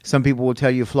 Some people will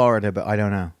tell you Florida, but I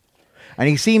don't know. And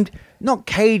he seemed not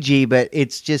cagey, but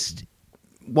it's just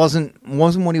wasn't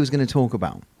what he was going to talk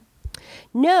about.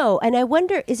 No, and I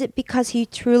wonder, is it because he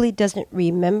truly doesn't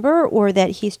remember, or that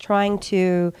he's trying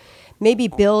to maybe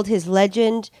build his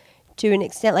legend to an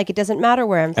extent, like it doesn't matter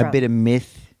where I'm from? A bit of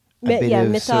myth. A bit of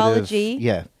mythology.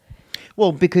 Sort of,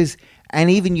 well, because, and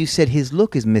even you said his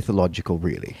look is mythological,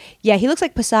 really. Yeah, he looks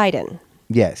like Poseidon.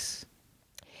 Yes.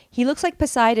 He looks like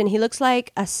Poseidon. He looks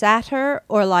like a satyr,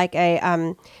 or like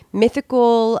a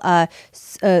mythical,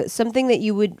 something that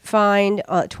you would find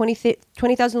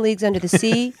 20,000 Leagues Under the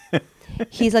Sea.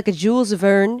 He's like a Jules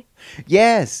Verne.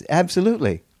 Yes,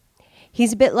 absolutely.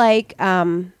 He's a bit like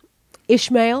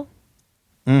Ishmael.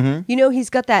 Mm-hmm. He's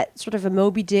got that sort of a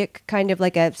Moby Dick, kind of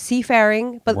like a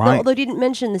seafaring, but right. although he didn't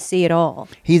mention the sea at all.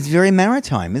 He's very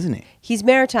maritime, isn't he? He's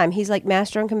maritime. He's like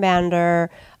master and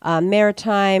commander,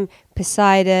 maritime,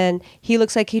 Poseidon. He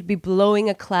looks like he'd be blowing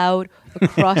a cloud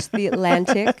across the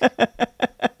Atlantic.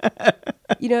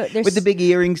 You know, there's With the big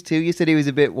earrings too. You said he was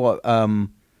a bit what?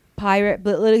 pirate,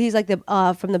 but literally he's like the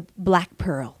from the Black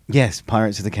Pearl. Yes,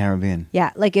 Pirates of the Caribbean.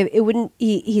 Yeah, like it wouldn't.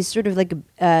 He's sort of like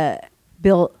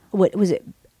Bill. What was it?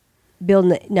 Bill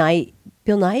Nye.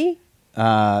 Bill Nye.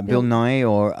 Bill Nye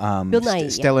or Bill Nye,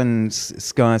 Stellan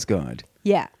Skarsgård.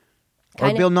 Yeah.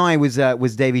 Or Bill Nye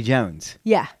was Davy Jones.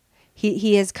 Yeah,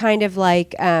 he is kind of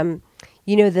like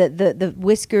you know the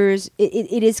whiskers.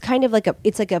 It is kind of like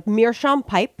it's like a meerschaum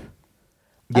pipe,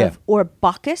 or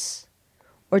Bacchus,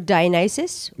 or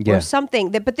Dionysus, or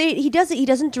something. But he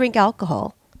doesn't drink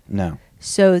alcohol. No.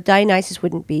 So Dionysus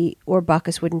wouldn't be, or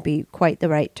Bacchus wouldn't be quite the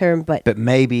right term. But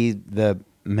maybe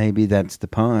that's the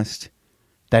past.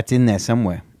 That's in there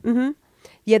somewhere. Mm-hmm.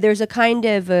 Yeah, there's a kind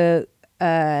of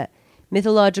a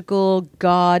mythological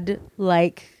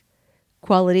god-like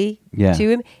quality to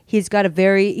him. He's got a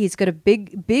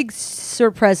big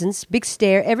presence, big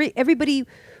stare. Everybody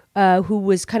who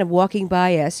was kind of walking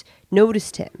by us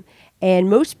noticed him, and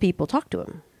most people talked to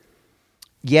him.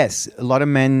 Yes, a lot of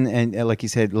men, and like you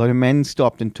said, a lot of men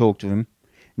stopped and talked to him,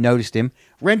 noticed him.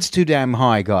 Rent's too damn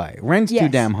high, guy. Rent's too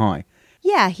damn high.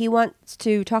 Yeah, he wants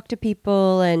to talk to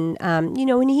people, and and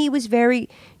he was very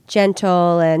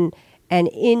gentle and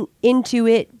into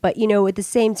it. But at the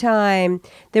same time,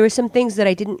 there were some things that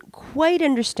I didn't quite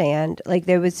understand. Like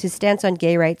there was his stance on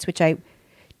gay rights, which I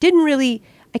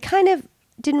kind of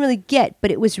didn't really get,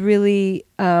 but it was really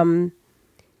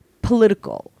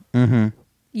political. Mm-hmm.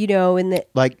 In the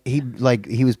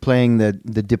he was playing the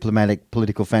diplomatic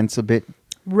political fence a bit.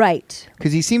 Right.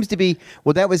 Because he seems to be,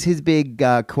 that was his big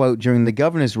quote during the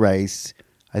governor's race.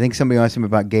 I think somebody asked him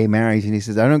about gay marriage, and he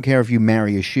says, I don't care if you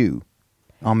marry a shoe.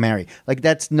 I'll marry. Like,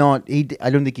 that's not, I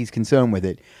don't think he's concerned with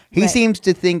it. He seems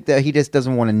to think that he just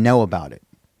doesn't want to know about it.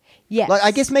 Yes. Like,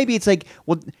 I guess maybe it's like,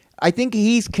 I think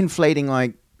he's conflating,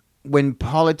 like, when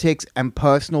politics and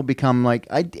personal become like,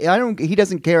 he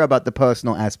doesn't care about the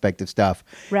personal aspect of stuff.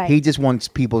 Right. He just wants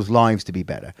people's lives to be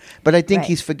better. But I think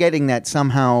he's forgetting that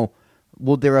somehow,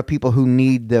 there are people who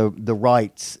need the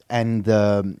rights and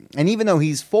even though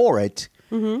he's for it,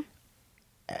 mm-hmm.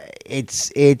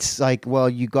 it's like, well,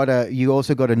 you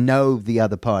also got to know the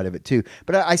other part of it too.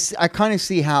 But I kind of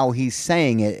see how he's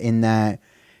saying it in that,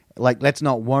 like, let's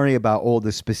not worry about all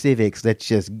the specifics. Let's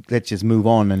just move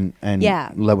on and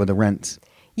lower the rents.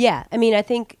 Yeah, I mean, I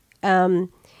think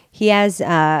he has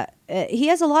a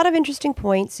lot of interesting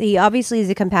points. He obviously is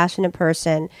a compassionate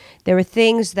person. There were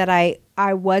things that I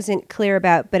wasn't clear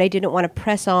about, but I didn't want to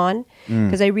press on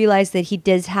because I realized that he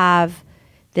does have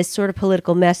this sort of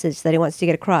political message that he wants to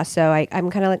get across. So I'm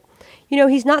kind of like,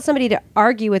 he's not somebody to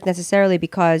argue with necessarily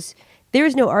because there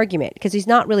is no argument because he's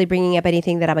not really bringing up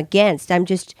anything that I'm against. I'm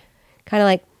just kind of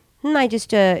like, I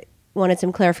just wanted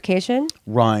some clarification.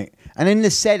 Right. And in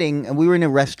the setting, and we were in a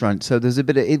restaurant, so there's a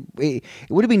bit of it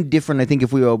would have been different, I think,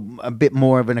 if we were a bit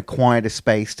more of a quieter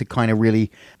space to kind of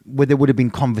really, where there would have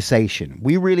been conversation.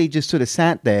 We really just sort of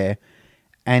sat there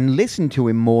and listened to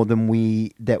him more than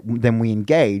we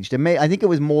engaged. And I think it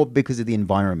was more because of the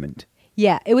environment.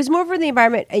 Yeah, it was more for the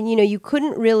environment, and you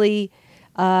couldn't really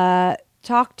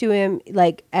talk to him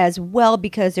like as well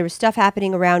because there was stuff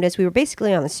happening around us. We were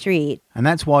basically on the street, and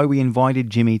that's why we invited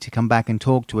Jimmy to come back and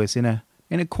talk to us in a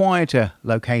quieter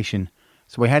location.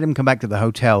 So we had him come back to the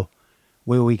hotel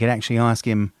where we could actually ask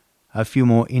him a few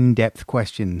more in-depth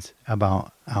questions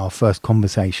about our first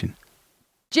conversation.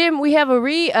 Jim, we have a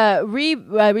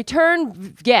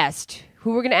return guest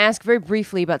who we're going to ask very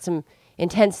briefly about some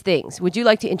intense things. Would you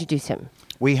like to introduce him?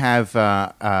 We have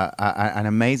an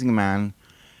amazing man,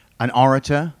 an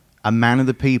orator, a man of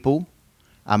the people,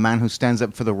 a man who stands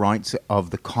up for the rights of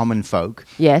the common folk.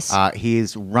 Yes. He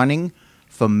is running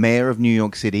for mayor of New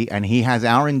York City, and he has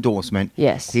our endorsement.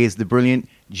 Yes. He is the brilliant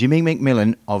Jimmy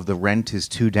McMillan of the Rent is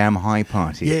Too Damn High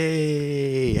party.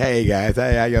 Yay! Hey, guys.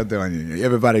 Hey, how y'all doing?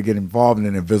 Everybody get involved in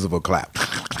an invisible clap.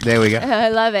 There we go. I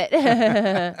love it.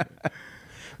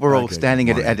 We're all standing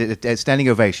at a standing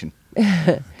ovation.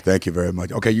 Thank you very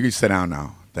much. Okay, you can sit down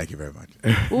now. Thank you very much.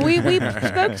 We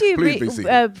spoke to you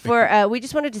we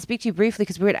just wanted to speak to you briefly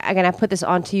because I'm going to put this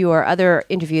onto your other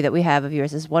interview that we have of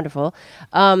yours. It's wonderful.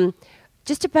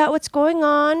 Just about what's going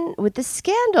on with the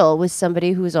scandal with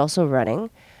somebody who is also running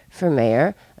for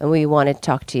mayor, and we wanted to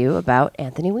talk to you about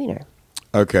Anthony Weiner.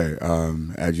 Okay,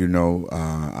 as you know,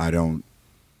 I don't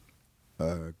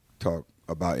talk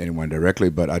about anyone directly,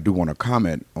 but I do want to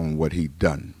comment on what he's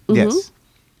done. Mm-hmm. Yes.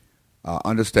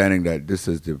 Understanding that this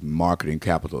is the marketing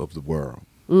capital of the world.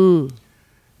 Mm.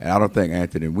 And I don't think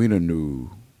Anthony Weiner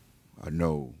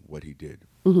know what he did.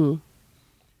 Mm-hmm.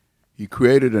 He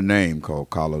created a name called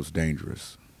Carlos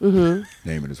Dangerous, mm-hmm.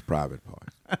 name in his private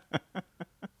part.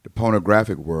 The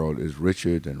pornographic world is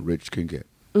richer than rich can get.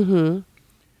 Mm-hmm.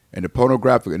 In the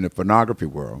pornographic and the pornography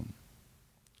world,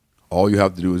 all you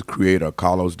have to do is create a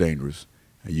Carlos Dangerous,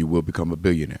 and you will become a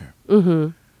billionaire. Mm-hmm.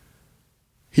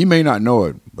 He may not know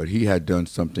it, but he had done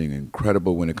something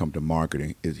incredible when it comes to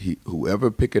marketing.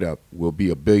 Whoever pick it up will be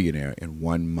a billionaire in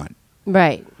 1 month.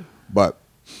 Right. But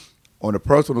on the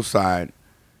personal side,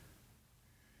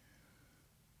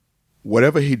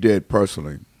 whatever he did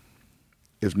personally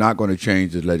is not going to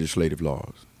change the legislative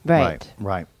laws. Right.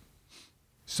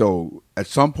 So at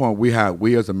some point,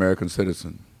 we as American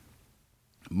citizens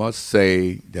must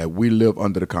say that we live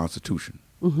under the Constitution.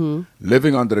 Mm-hmm.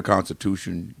 Living under the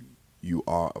Constitution, you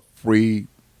are a free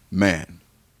man.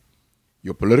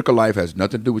 Your political life has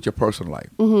nothing to do with your personal life.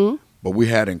 Mm-hmm. But we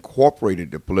had incorporated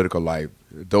the political life.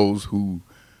 Those who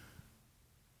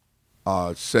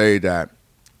say that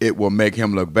it will make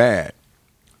him look bad,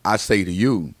 I say to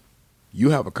you,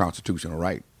 you have a constitutional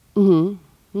right.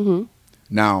 Mm-hmm. Mm-hmm.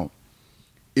 Now,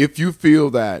 if you feel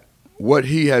that what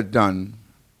he has done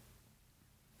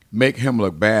make him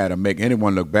look bad or make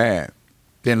anyone look bad,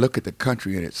 then look at the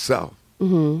country in itself.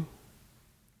 Mm-hmm.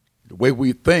 The way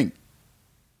we think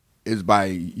is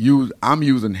I'm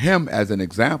using him as an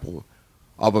example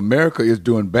of America is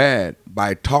doing bad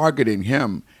by targeting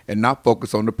him and not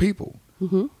focus on the people,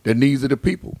 the needs of the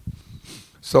people.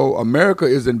 So America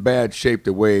is in bad shape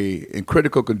in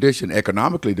critical condition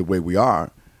economically the way we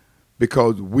are,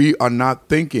 because we are not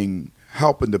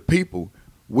helping the people.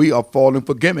 We are falling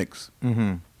for gimmicks.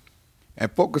 Mm-hmm.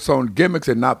 And focus on gimmicks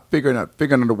and not figuring out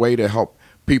a way to help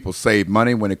people save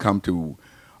money when it comes to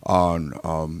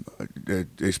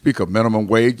they speak of minimum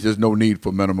wage. There's no need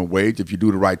for minimum wage. If you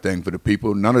do the right thing for the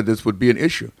people, none of this would be an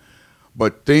issue.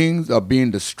 But things are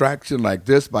being distraction like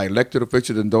this by elected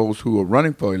officials and those who are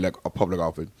running for a public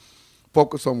office.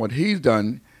 Focus on what he's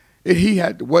done.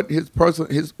 What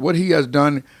he has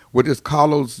done with this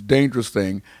Carlos Dangerous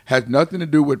thing has nothing to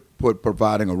do with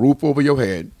providing a roof over your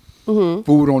head,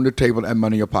 food on the table, and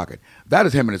money in your pocket. That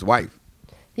is him and his wife.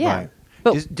 Yeah.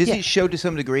 Right. Does it show to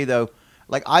some degree, though?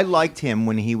 Like, I liked him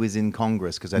when he was in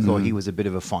Congress because I thought he was a bit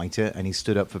of a fighter and he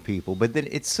stood up for people. But then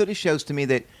it sort of shows to me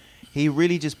that he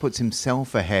really just puts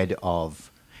himself ahead of.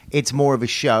 It's more of a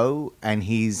show, and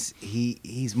he's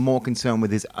more concerned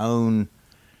with his own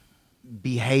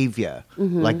behavior,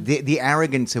 like the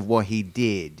arrogance of what he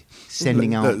did,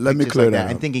 sending out let me clear like that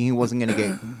up. and thinking he wasn't going to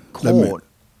get caught.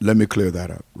 Let me clear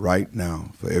that up right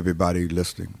now for everybody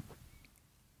listening.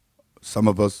 Some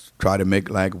of us try to make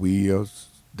like we are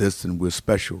this and we're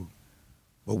special.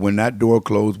 But when that door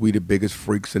closed, we the biggest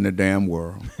freaks in the damn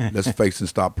world. Let's face and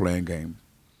stop playing games.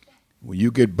 When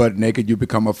you get butt naked, you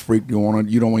become a freak you don't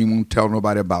even want to tell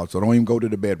nobody about. So don't even go to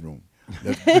the bedroom.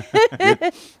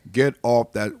 Get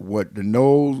off that where the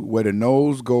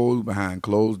nose goes behind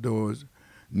closed doors.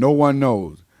 No one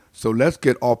knows. So let's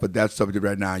get off of that subject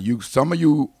right now. Some of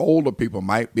you older people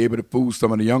might be able to fool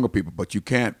some of the younger people, but you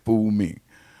can't fool me.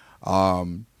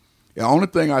 The only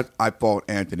thing I fault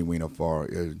Anthony Weiner for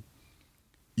is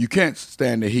you can't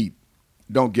stand the heat.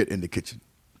 Don't get in the kitchen.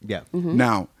 Yeah. Mm-hmm.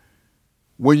 Now,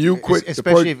 when you quit,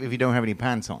 especially if you don't have any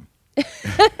pants on,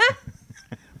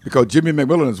 because Jimmy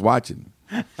McMillan is watching.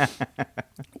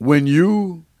 When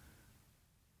you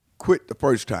quit the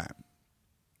first time,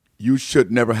 you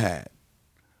should never have,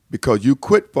 because you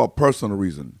quit for a personal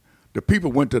reason. The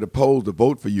people went to the polls to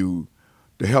vote for you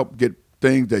to help get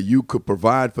things that you could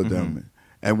provide for them.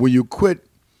 And when you quit,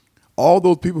 all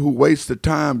those people who waste the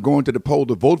time going to the poll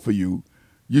to vote for you,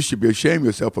 you should be ashamed of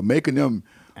yourself for making them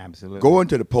go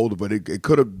into the poll to vote. It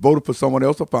could have voted for someone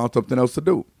else or found something else to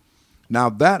do. Now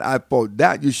that I thought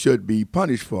that you should be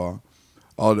punished for,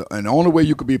 and the only way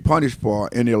you could be punished for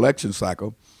in the election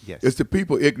cycle is the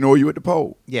people ignore you at the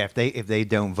poll. Yeah, if they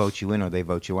don't vote you in or they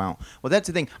vote you out. Well, that's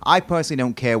the thing. I personally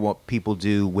don't care what people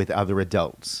do with other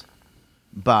adults,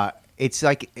 but it's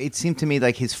like it seemed to me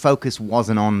like his focus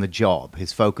wasn't on the job.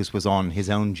 His focus was on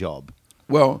his own job.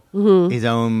 Well, his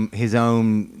own,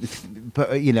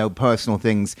 personal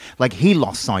things. Like he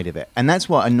lost sight of it, and that's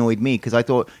what annoyed me because I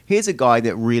thought, here's a guy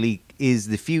that really is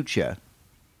the future,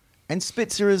 and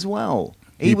Spitzer as well.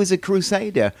 He was a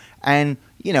crusader, and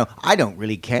I don't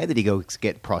really care that he goes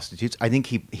get prostitutes. I think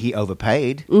he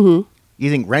overpaid. Mm-hmm. You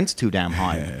think rent's too damn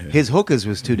high? His hookers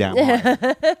was too damn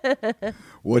high.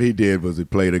 What he did was he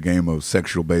played a game of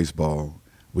sexual baseball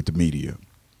with the media.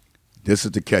 This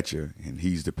is the catcher, and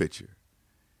he's the pitcher.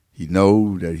 He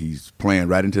knows that he's playing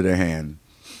right into their hand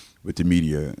with the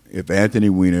media. If Anthony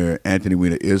Weiner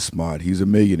is smart, he's a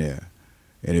millionaire.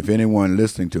 And if anyone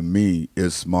listening to me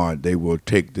is smart, they will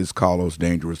take this Carlos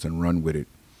Dangerous and run with it.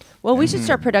 Well, we should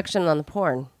start production on the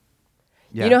porn.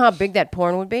 Yeah. You know how big that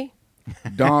porn would be?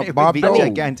 Bob Dole.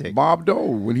 gigantic. Bob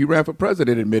Dole, when he ran for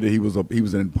president, admitted he was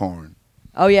in porn.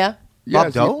 Oh yeah.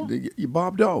 Bob Dole?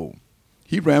 Bob Dole.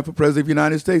 He ran for president of the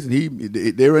United States, and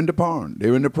they're into porn.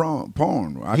 They're into porn.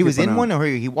 He was in one, or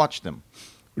he watched them?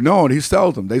 No, he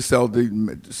sells them. They sell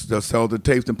the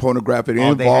tapes and pornographic.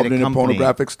 They're involved in the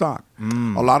pornographic stock.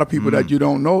 A lot of people that you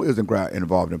don't know isn't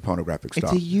involved in pornographic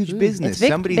stock. It's a huge business. It's big,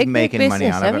 Somebody's big making business.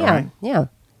 money out of it, right? Yeah.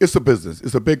 It's a business.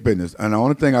 It's a big business. And the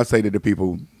only thing I say to the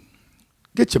people,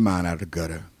 get your mind out of the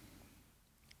gutter.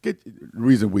 The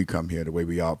reason we come here the way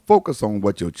we are, focus on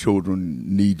what your children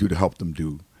need you to help them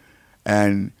do.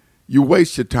 And you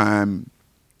waste your time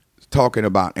talking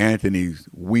about Anthony's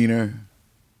wiener,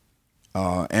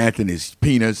 Anthony's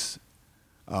penis,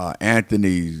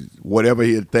 Anthony's whatever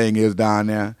his thing is down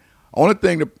there. Only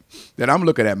thing that I'm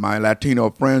looking at, my Latino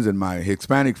friends and my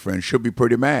Hispanic friends should be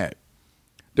pretty mad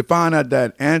to find out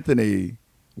that Anthony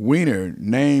Weiner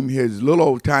named his little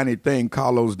old tiny thing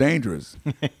Carlos Dangerous.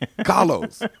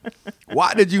 Carlos.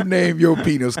 Why did you name your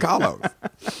penis Carlos?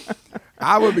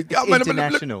 I would be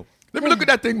International. Let me look at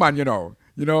that thing, man.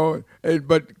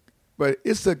 But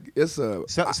it's a. Some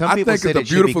I people think said it's a it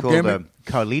should be beautiful called gimmick.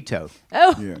 Carlito.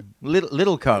 Oh. Yeah.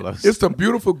 Little Carlos. It's a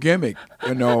beautiful gimmick,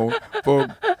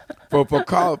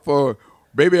 for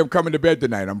baby, I'm coming to bed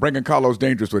tonight. I'm bringing Carlos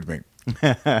Dangerous with me.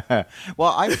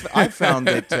 Well, I've found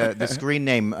that the screen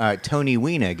name Tony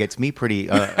Weiner gets me pretty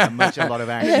much a lot of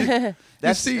action.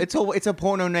 It's a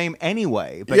porno name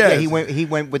anyway. But Yes. yeah, he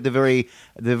went with the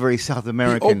very South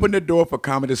American. He opened the door for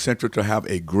Comedy Central to have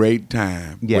a great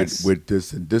time with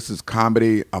this. And this is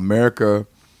comedy. America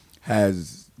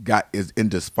is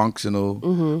dysfunctional.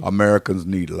 Mm-hmm. Americans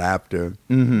need laughter.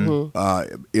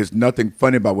 There's nothing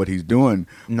funny about what he's doing.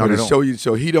 Not but at to all. show you,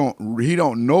 so he don't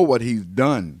know what he's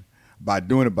done by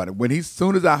doing about it. As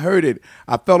soon as I heard it,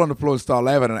 I fell on the floor and started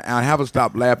laughing, and I haven't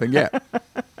stopped laughing yet.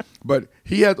 But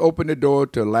he has opened the door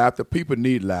to laughter. People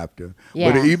need laughter.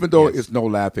 Yeah. But even though it's no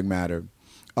laughing matter,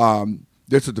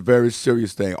 this is a very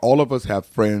serious thing. All of us have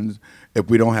friends. If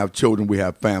we don't have children, we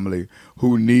have family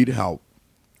who need help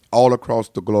all across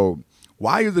the globe.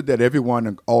 Why is it that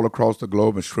everyone all across the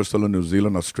globe in Switzerland, New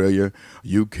Zealand, Australia,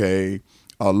 UK,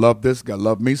 love this guy,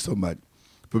 love me so much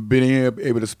for being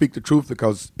able to speak the truth?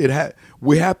 Because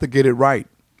we have to get it right.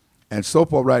 And so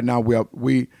far right now,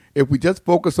 if we just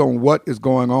focus on what is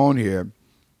going on here,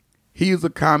 he is a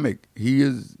comic.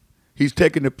 He's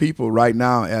taking the people right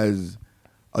now as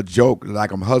a joke,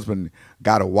 like my husband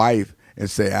got a wife and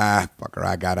say, fuck her,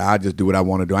 I'll just do what I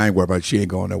want to do. I ain't worried about it. She ain't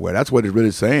going nowhere. That's what it's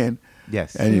really saying.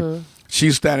 Yes. And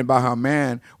she's standing by her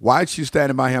man. Why is she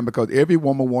standing by him? Because every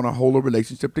woman want to hold a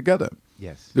relationship together.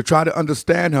 Yes. To try to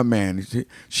understand her man.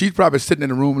 She's probably sitting in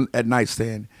the room at night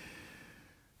saying,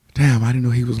 damn, I didn't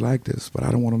know he was like this, but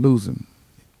I don't want to lose him.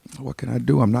 What can I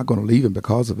do? I'm not going to leave him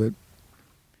because of it.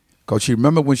 Because she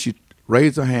remember when she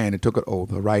raised her hand and took an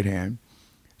oath, her right hand,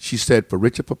 she said, for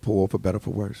richer, for poor, for better, for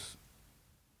worse.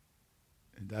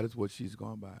 And that is what she's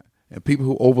gone by. And people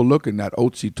who overlooking that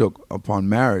oath she took upon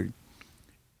marriage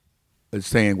is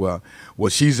saying, well,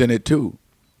 she's in it too.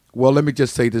 Well, let me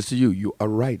just say this to you. You are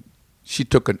right. She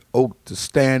took an oath to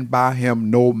stand by him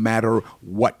no matter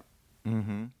what.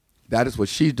 Mm-hmm. That is what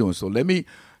she's doing. So let me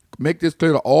make this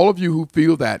clear to all of you who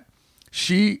feel that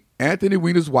Anthony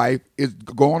Weiner's wife, is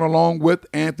going along with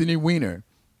Anthony Weiner.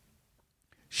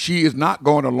 She is not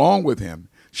going along with him.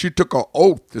 She took an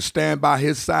oath to stand by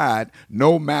his side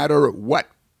no matter what.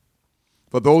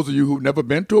 For those of you who've never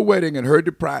been to a wedding and heard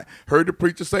the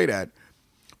preacher say that,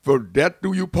 for death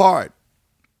do you part,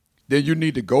 then you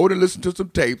need to go to listen to some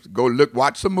tapes,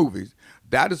 watch some movies.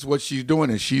 That is what she's doing,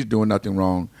 and she's doing nothing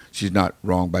wrong. She's not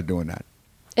wrong by doing that.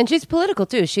 And she's political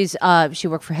too. She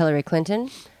worked for Hillary Clinton,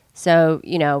 so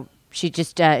she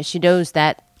just she knows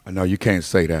that. No, you can't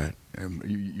say that.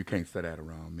 You can't say that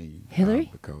around me. Hillary?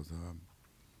 Because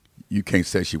you can't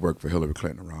say she worked for Hillary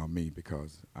Clinton around me,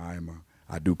 because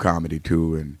I do comedy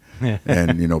too, and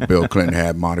Bill Clinton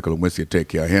had Monica Lewinsky take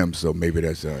care of him, so maybe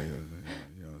that's you know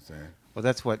what I'm saying. Well,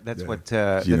 that's what.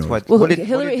 Well, what did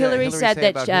Hillary said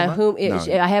say that about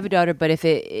Huma? I have a daughter, but if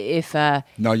I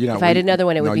had another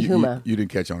one, it would be Huma. You didn't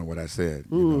catch on to what I said.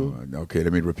 Okay,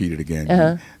 let me repeat it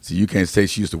again. So you can't say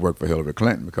she used to work for Hillary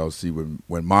Clinton, because see, when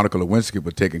Monica Lewinsky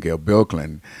was taking care of Bill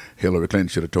Clinton, Hillary Clinton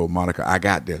should have told Monica, "I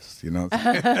got this." You know.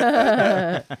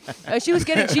 She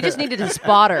just needed a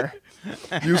spotter.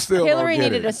 You still Hillary don't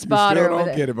get needed it. a spotter. You still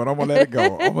don't get it, but I'm gonna let it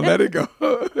go. I'm gonna let it go.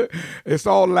 It's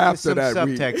all laughter. There's some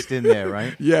subtext in there,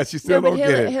 right? Yeah, she still don't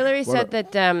get it. Hillary said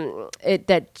that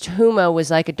that Huma was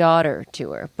like a daughter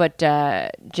to her, but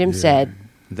Jim said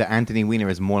that Anthony Weiner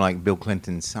is more like Bill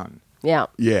Clinton's son. Yeah.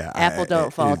 Yeah. Apple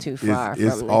don't fall too far from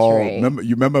the tree.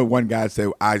 You remember one guy said,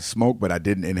 I smoke, but I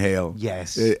didn't inhale?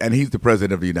 Yes. And he's the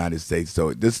president of the United States.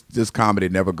 So this comedy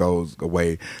never goes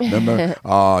away. Remember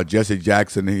Jesse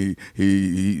Jackson,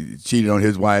 he cheated on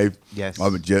his wife. Yes.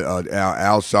 Al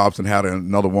Sharpton had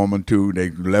another woman, too.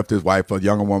 They left his wife for a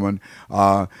younger woman.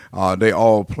 They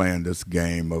all playing this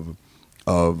game of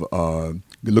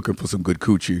looking for some good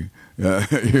coochie.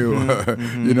 You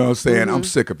know what I'm saying? I'm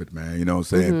sick of it, man. You know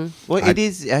what I'm saying? Well, it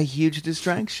is a huge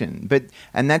distraction,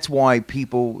 and that's why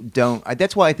people don't.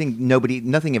 That's why I think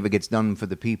nothing ever gets done for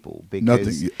the people. Because,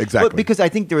 nothing, exactly. But because I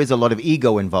think there is a lot of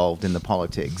ego involved in the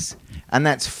politics, and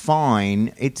that's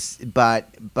fine.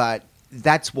 But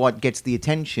that's what gets the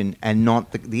attention and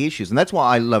not the issues, and that's what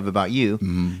I love about you,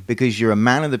 because you're a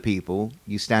man of the people.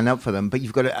 You stand up for them, but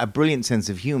you've got a brilliant sense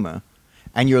of humor.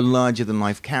 And you're a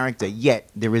larger-than-life character, yet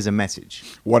there is a message.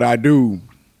 What I do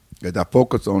is I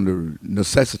focus on the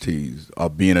necessities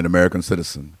of being an American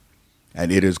citizen. And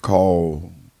it is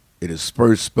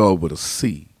first spelled with a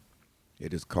C.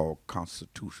 It is called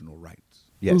constitutional rights.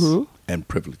 Yes. And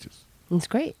privileges. That's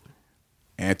great.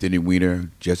 Anthony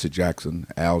Weiner, Jesse Jackson,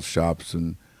 Al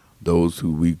Sharpton,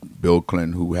 Bill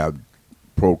Clinton, who have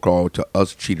proclaimed to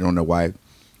us cheating on their wife,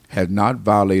 has not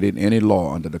violated any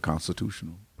law under the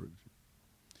constitutional.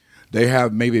 They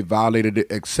have maybe violated the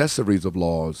accessories of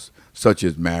laws, such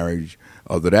as marriage,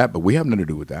 other that, but we have nothing to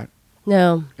do with that.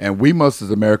 No. And we must, as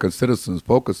American citizens,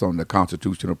 focus on the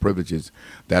constitutional privileges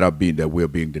that we're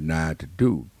being denied to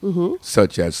do,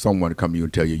 such as someone come to you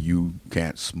and tell you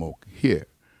can't smoke here.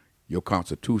 Your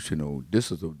constitutional.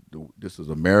 This is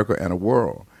America and a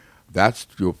world. That's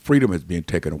your freedom is being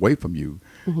taken away from you.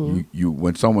 You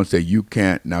when someone say you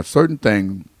can't now certain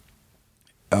things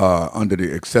under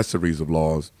the accessories of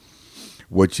laws,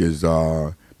 which is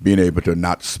being able to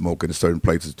not smoke in certain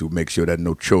places to make sure that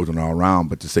no children are around,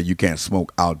 but to say you can't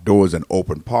smoke outdoors in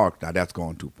open park, now that's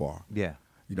going too far. Yeah.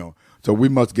 So we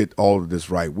must get all of this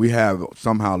right. We have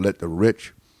somehow let the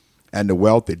rich and the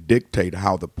wealthy dictate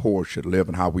how the poor should live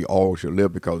and how we all should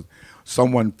live, because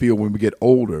someone feel when we get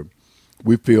older,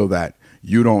 we feel that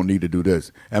you don't need to do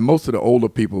this. And most of the older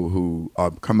people who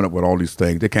are coming up with all these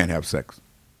things, they can't have sex.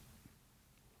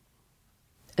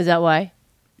 Is that why?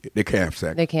 They can't have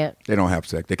sex. They can't. They don't have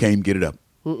sex. They can't even get it up.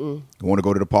 You want to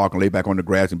go to the park and lay back on the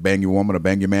grass and bang your woman or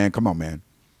bang your man? Come on, man.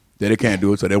 They can't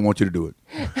do it, so they want you to do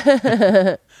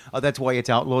it. Oh, that's why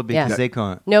it's outlawed, because they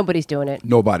can't. Nobody's doing it.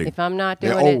 Nobody. If I'm not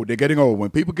doing They're old. They're getting old.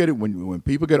 When people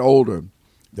get older,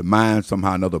 the mind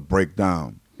somehow or another break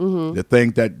down. The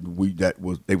thing that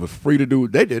they was free to do,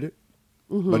 they did it.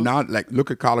 But now, like, look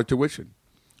at college tuition.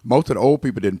 Most of the old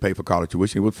people didn't pay for college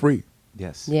tuition; it was free.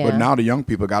 Yes. Yeah. But now the young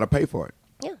people got to pay for it.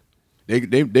 Yeah.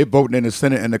 They voting in the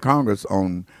Senate and the Congress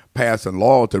on passing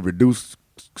law to reduce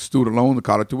student loans and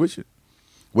college tuition.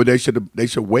 Well, they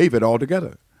should waive it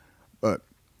altogether. But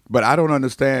I don't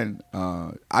understand.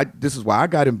 This is why I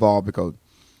got involved, because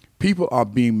people are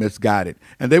being misguided,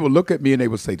 and they would look at me and they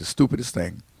would say the stupidest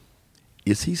thing: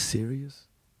 "Is he serious?"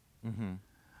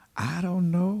 I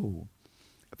don't know.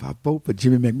 If I vote for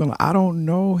Jimmy McMillan, I don't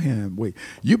know him. Wait,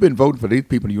 you've been voting for these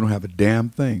people and you don't have a damn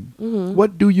thing.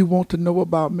 What do you want to know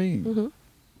about me?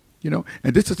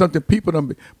 And this is something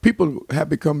people have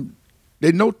become.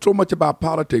 They know so much about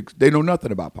politics. They know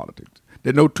nothing about politics.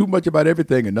 They know too much about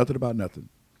everything and nothing about nothing.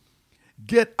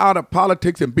 Get out of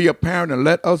politics and be a parent and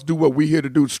let us do what we're here to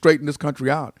do, straighten this country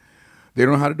out. They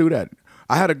don't know how to do that.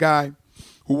 I had a guy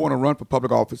who want to run for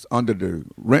public office under the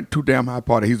Rent Too Damn High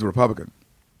Party. He's a Republican.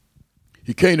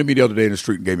 He came to me the other day in the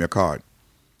street and gave me a card.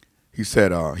 He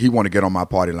said he wanted to get on my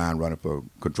party line running for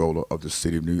controller of the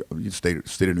city of New York,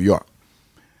 state of New York.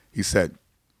 He said,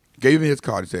 gave me his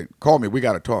card. He said, "Call me. We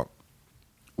got to talk."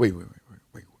 Wait.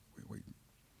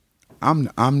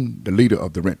 I'm the leader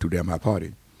of the Rent Too Damn High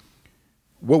Party.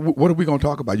 What are we going to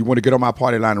talk about? You want to get on my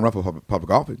party line and run for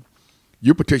public office?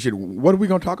 You petition. What are we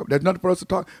going to talk about? There's nothing for us to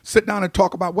talk. Sit down and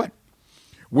talk about what?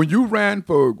 When you ran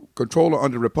for controller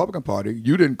under the Republican Party,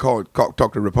 you didn't talk to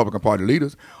the Republican Party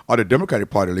leaders or the Democratic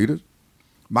Party leaders.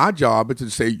 My job is to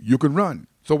say you can run.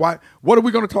 So what are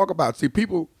we going to talk about? See,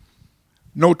 people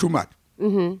know too much.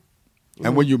 And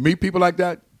when you meet people like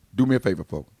that, do me a favor,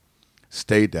 folks.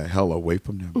 Stay the hell away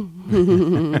from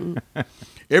them.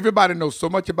 Everybody knows so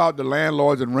much about the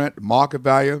landlords and rent, market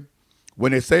value.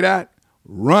 When they say that,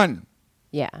 run.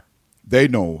 Yeah. They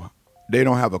know. They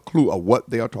don't have a clue of what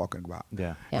they are talking about.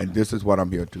 Yeah. And this is what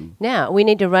I'm here to. Now, we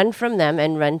need to run from them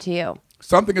and run to you.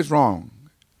 Something is wrong.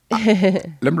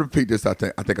 Let me repeat this. I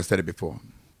think I said it before.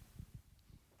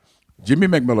 Jimmy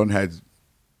McMillan has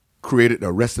created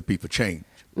a recipe for change.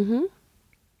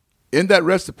 In that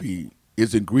recipe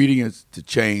is ingredients to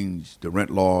change the rent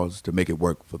laws to make it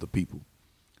work for the people,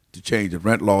 to change the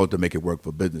rent laws to make it work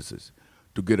for businesses,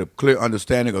 to get a clear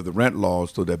understanding of the rent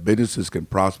laws so that businesses can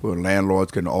prosper and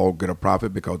landlords can all get a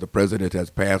profit because the president has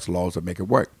passed laws that make it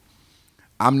work.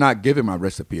 I'm not giving my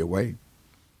recipe away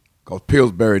because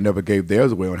Pillsbury never gave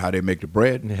theirs away on how they make the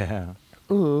bread. Yeah.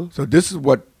 Mm-hmm. So this is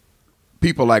what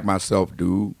people like myself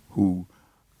do who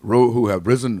have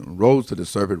rose to the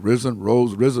surface,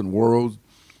 risen worlds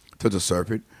to the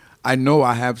surface. I know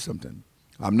I have something.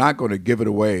 I'm not going to give it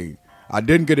away. I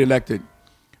didn't get elected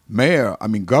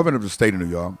governor of the state of New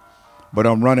York, but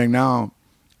I'm running now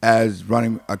as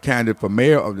running a candidate for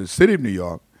mayor of the city of New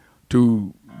York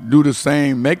to do the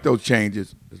same, make those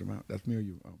changes. That's me or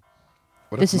you?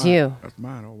 Well, this is mine. you. That's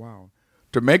mine. Oh, wow.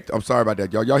 I'm sorry about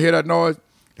that. Y'all hear that noise?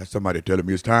 That's somebody telling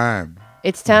me it's time.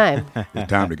 It's time. It's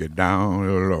time to get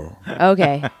down low.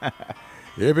 Okay.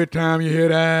 Every time you hear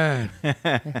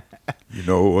that, you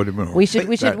know what it means. We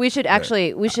should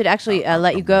actually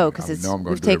let you go because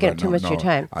we've taken up too much of your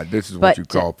time. This is what you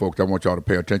call, folks. I want y'all to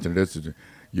pay attention to this.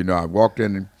 I walked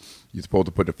in and you're supposed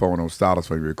to put the phone on silence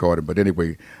when you're recording. But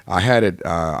anyway, I had it.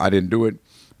 I didn't do it,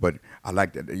 but I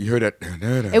liked it. You heard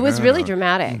that? It was really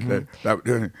dramatic.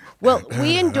 Well,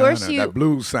 we endorse you. That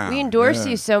blues sound. We endorse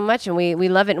you so much, and we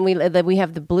love it, and we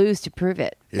have the blues to prove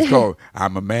it. It's called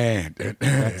 "I'm a Man."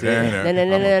 That's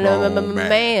it. I'm a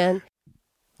man.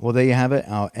 Well, there you have it,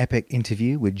 our epic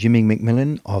interview with Jimmy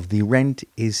McMillan of the Rent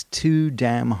is Too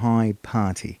Damn High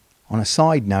party. On a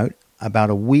side note, about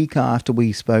a week after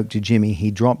we spoke to Jimmy,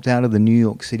 he dropped out of the New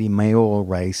York City mayoral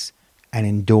race and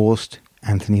endorsed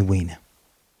Anthony Weiner.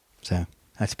 So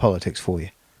that's politics for you.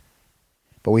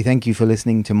 But we thank you for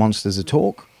listening to Monsters of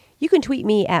Talk. You can tweet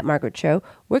me at Margaret Cho.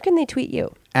 Where can they tweet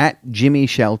you? At Jimmy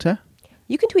Shelter.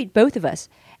 You can tweet both of us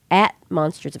at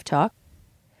Monsters of Talk.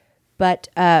 But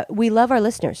we love our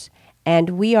listeners,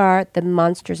 and we are the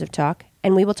Monsters of Talk,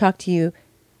 and we will talk to you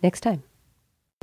next time.